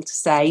be able to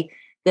say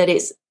that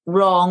it's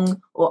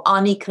wrong or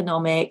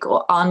uneconomic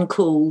or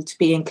uncool to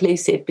be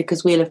inclusive,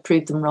 because we'll have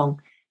proved them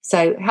wrong.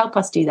 So help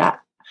us do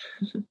that.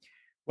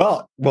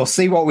 Well, we'll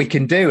see what we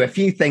can do. A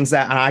few things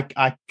that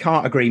I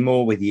can't agree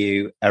more with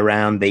you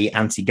around the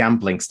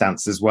anti-gambling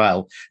stance as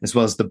well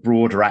as the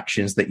broader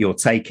actions that you're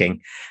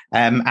taking.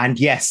 And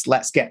yes,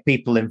 let's get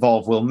people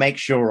involved. We'll make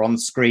sure on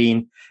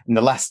screen, in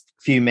the last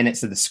few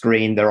minutes of the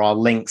screen, there are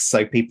links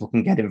so people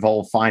can get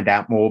involved, find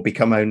out more,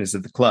 become owners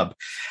of the club.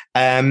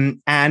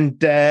 And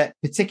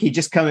particularly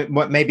just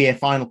maybe a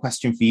final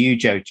question for you,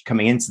 Joe,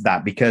 coming into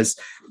that, because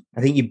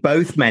I think you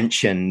both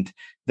mentioned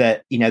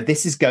that,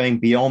 this is going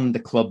beyond the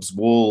club's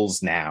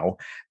walls now.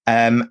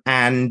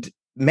 And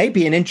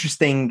maybe an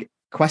interesting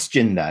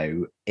question,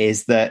 though,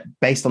 is that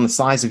based on the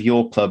size of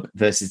your club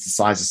versus the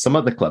size of some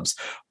other clubs,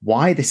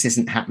 why this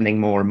isn't happening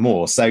more and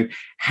more. So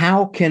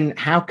how can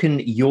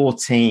your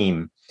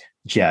team,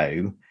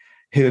 Joe,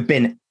 who have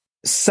been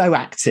so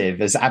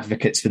active as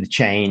advocates for the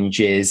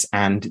changes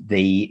and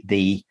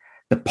the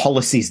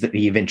policies that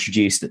you've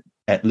introduced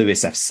at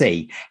Lewes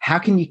FC, how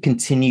can you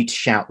continue to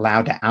shout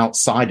louder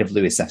outside of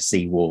Lewes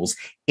FC walls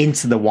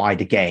into the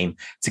wider game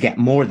to get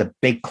more of the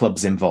big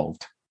clubs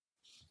involved?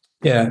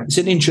 Yeah, it's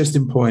an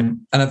interesting point.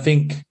 And I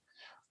think,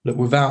 look,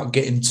 without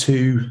getting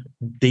too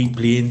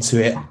deeply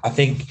into it, I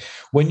think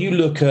when you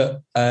look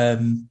at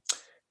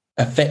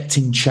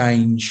affecting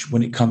change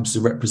when it comes to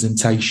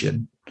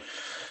representation,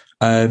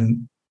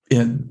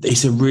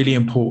 it's a really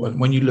important,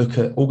 when you look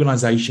at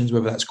organisations,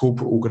 whether that's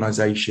corporate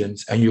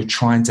organisations, and you're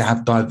trying to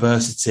have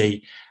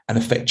diversity and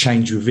affect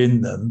change within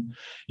them,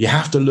 you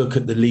have to look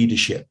at the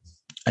leadership,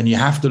 and you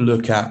have to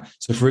look at,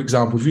 so for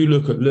example, if you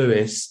look at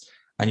Lewes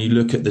and you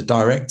look at the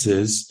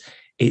directors,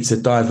 it's a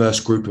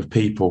diverse group of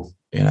people,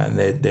 and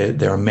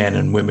there are men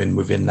and women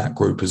within that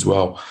group as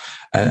well,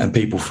 and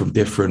people from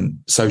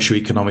different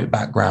socioeconomic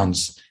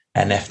backgrounds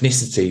and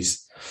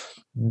ethnicities.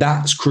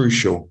 That's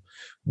crucial.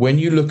 When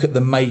you look at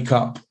the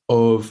makeup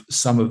of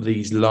some of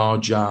these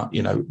larger,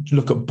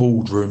 look at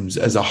boardrooms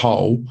as a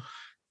whole,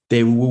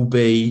 there will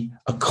be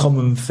a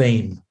common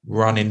theme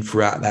running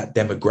throughout that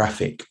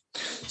demographic.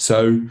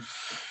 So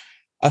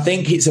I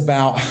think it's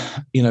about,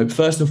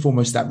 first and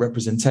foremost, that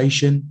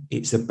representation.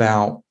 It's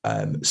about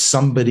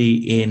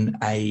somebody in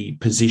a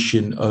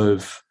position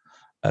of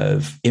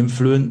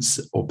influence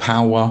or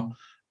power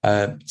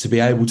to be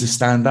able to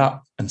stand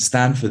up and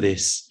stand for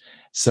this.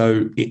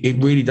 So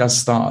it really does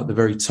start at the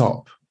very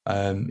top.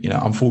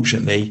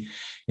 Unfortunately,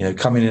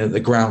 coming in at the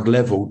ground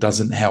level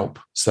doesn't help.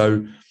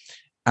 So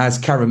as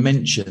Karen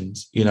mentioned,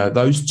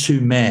 those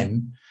two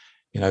men,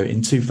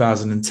 in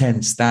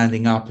 2010,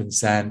 standing up and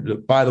saying,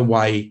 look, by the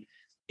way,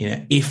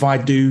 if I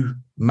do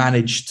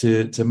manage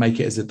to make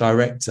it as a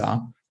director,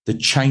 the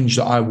change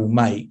that I will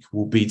make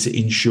will be to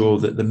ensure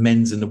that the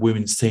men's and the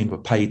women's team are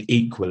paid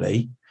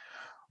equally.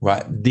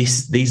 Right.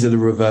 These are the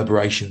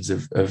reverberations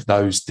of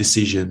those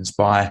decisions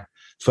by,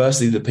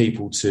 firstly, the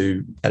people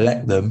to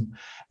elect them,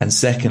 and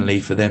secondly,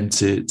 for them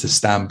to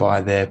stand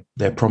by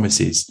their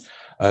promises,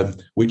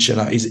 which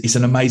is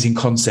an amazing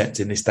concept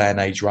in this day and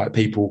age, right?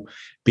 People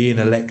being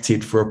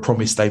elected for a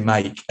promise they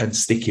make and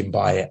sticking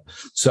by it.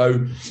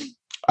 So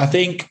I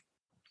think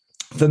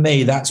for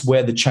me, that's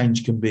where the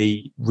change can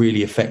be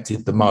really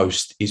affected the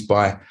most, is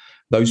by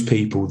those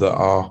people that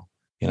are,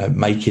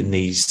 making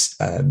these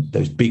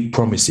those big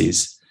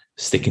promises,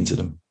 sticking to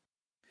them.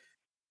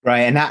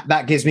 Right. And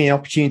that gives me an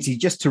opportunity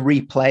just to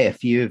replay a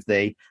few of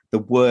the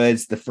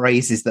words, the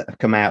phrases that have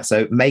come out.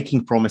 So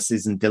making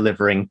promises and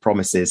delivering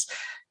promises,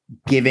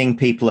 giving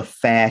people a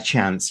fair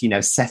chance,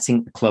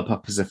 setting the club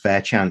up as a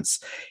fair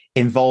chance.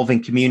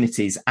 involving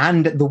communities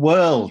and the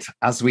world,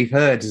 as we've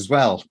heard as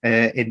well,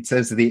 in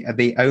terms of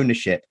the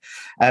ownership.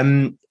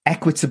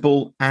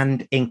 Equitable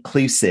and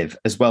inclusive,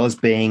 as well as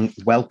being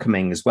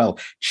welcoming as well,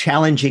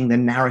 challenging the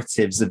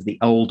narratives of the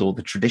old or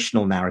the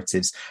traditional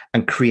narratives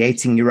and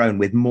creating your own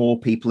with more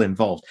people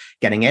involved,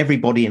 getting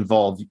everybody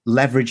involved,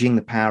 leveraging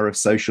the power of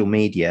social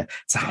media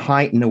to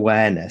heighten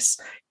awareness,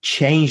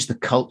 change the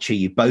culture.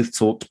 You both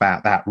talked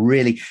about that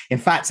really. In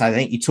fact, I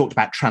think you talked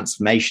about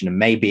transformation, and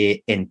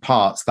maybe in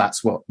parts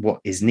that's what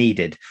is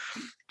needed.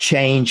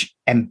 Change,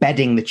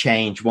 embedding the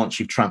change once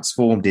you've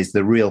transformed is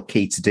the real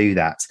key to do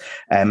that,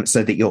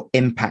 so that you're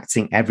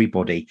impacting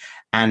everybody.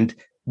 And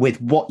with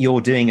what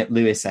you're doing at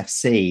Lewes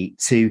FC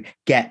to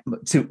get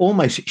to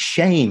almost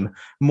shame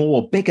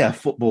more bigger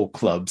football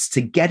clubs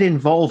to get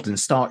involved and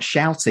start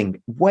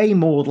shouting way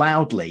more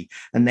loudly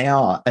than they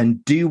are,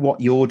 and do what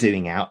you're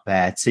doing out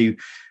there to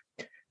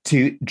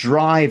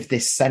drive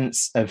this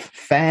sense of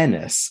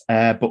fairness,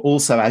 but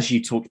also, as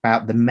you talked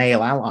about, the male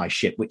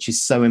allyship, which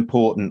is so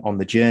important on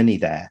the journey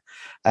there.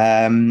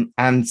 And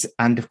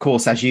of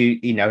course, as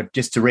you know,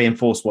 just to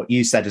reinforce what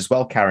you said as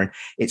well, Karen,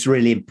 it's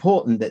really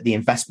important that the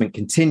investment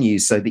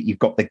continues so that you've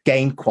got the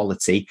game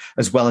quality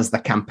as well as the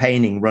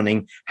campaigning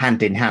running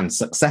hand in hand.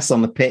 Success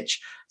on the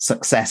pitch,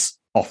 success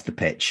off the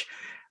pitch.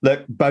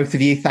 Look, both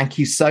of you, thank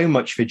you so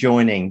much for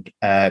joining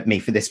me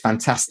for this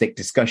fantastic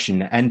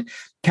discussion. And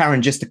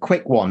Karen, just a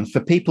quick one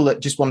for people that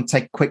just want to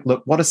take a quick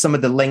look. What are some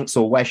of the links,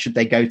 or where should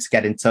they go to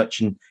get in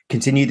touch and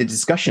continue the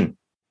discussion?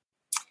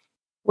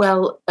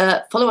 Well,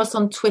 follow us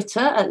on Twitter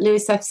at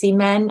Lewes FC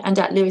Men and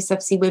at Lewes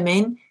FC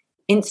Women.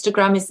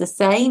 Instagram is the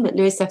same, at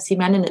Lewes FC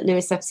Men and at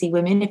Lewes FC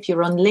Women. If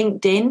you're on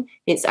LinkedIn,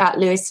 it's at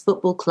Lewes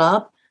Football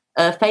Club.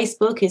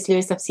 Facebook is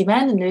Lewes FC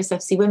Men and Lewes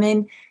FC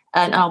Women.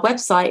 And our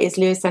website is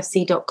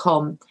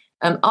lewesfc.com.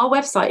 Our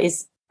website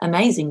is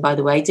amazing, by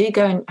the way. Do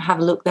go and have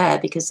a look there,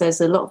 because there's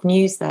a lot of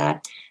news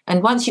there.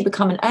 And once you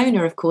become an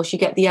owner, of course, you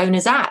get the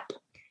owner's app.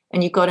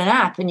 And you've got an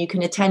app, and you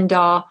can attend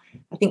I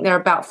think there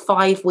are about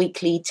 5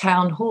 weekly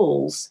town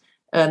halls,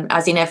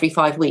 as in every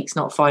 5 weeks,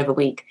 not 5 a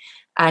week.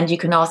 And you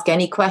can ask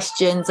any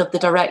questions of the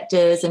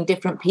directors and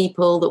different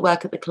people that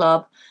work at the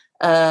club.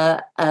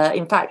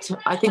 In fact,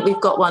 I think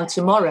we've got one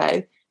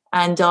tomorrow.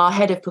 And our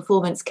head of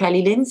performance,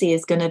 Kelly Lindsay,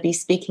 is going to be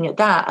speaking at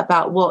that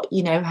about what,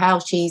 how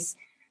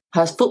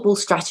her football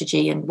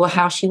strategy and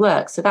how she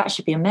works. So that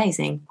should be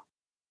amazing.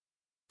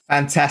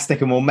 Fantastic.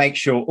 And we'll make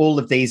sure all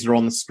of these are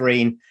on the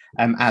screen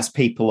as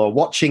people are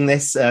watching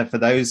this, for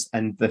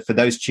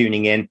those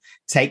tuning in.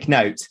 Take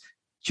note.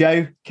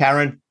 Joe,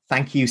 Karen,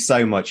 thank you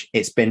so much.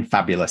 It's been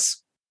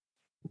fabulous.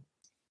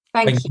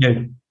 Thank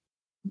you.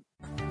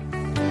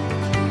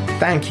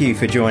 Thank you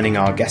for joining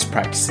our Guest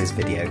Practices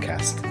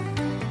videocast.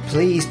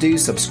 Please do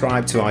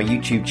subscribe to our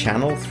YouTube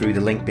channel through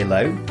the link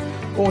below,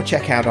 or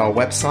check out our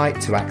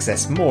website to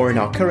access more in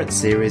our current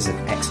series of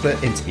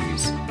expert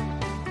interviews.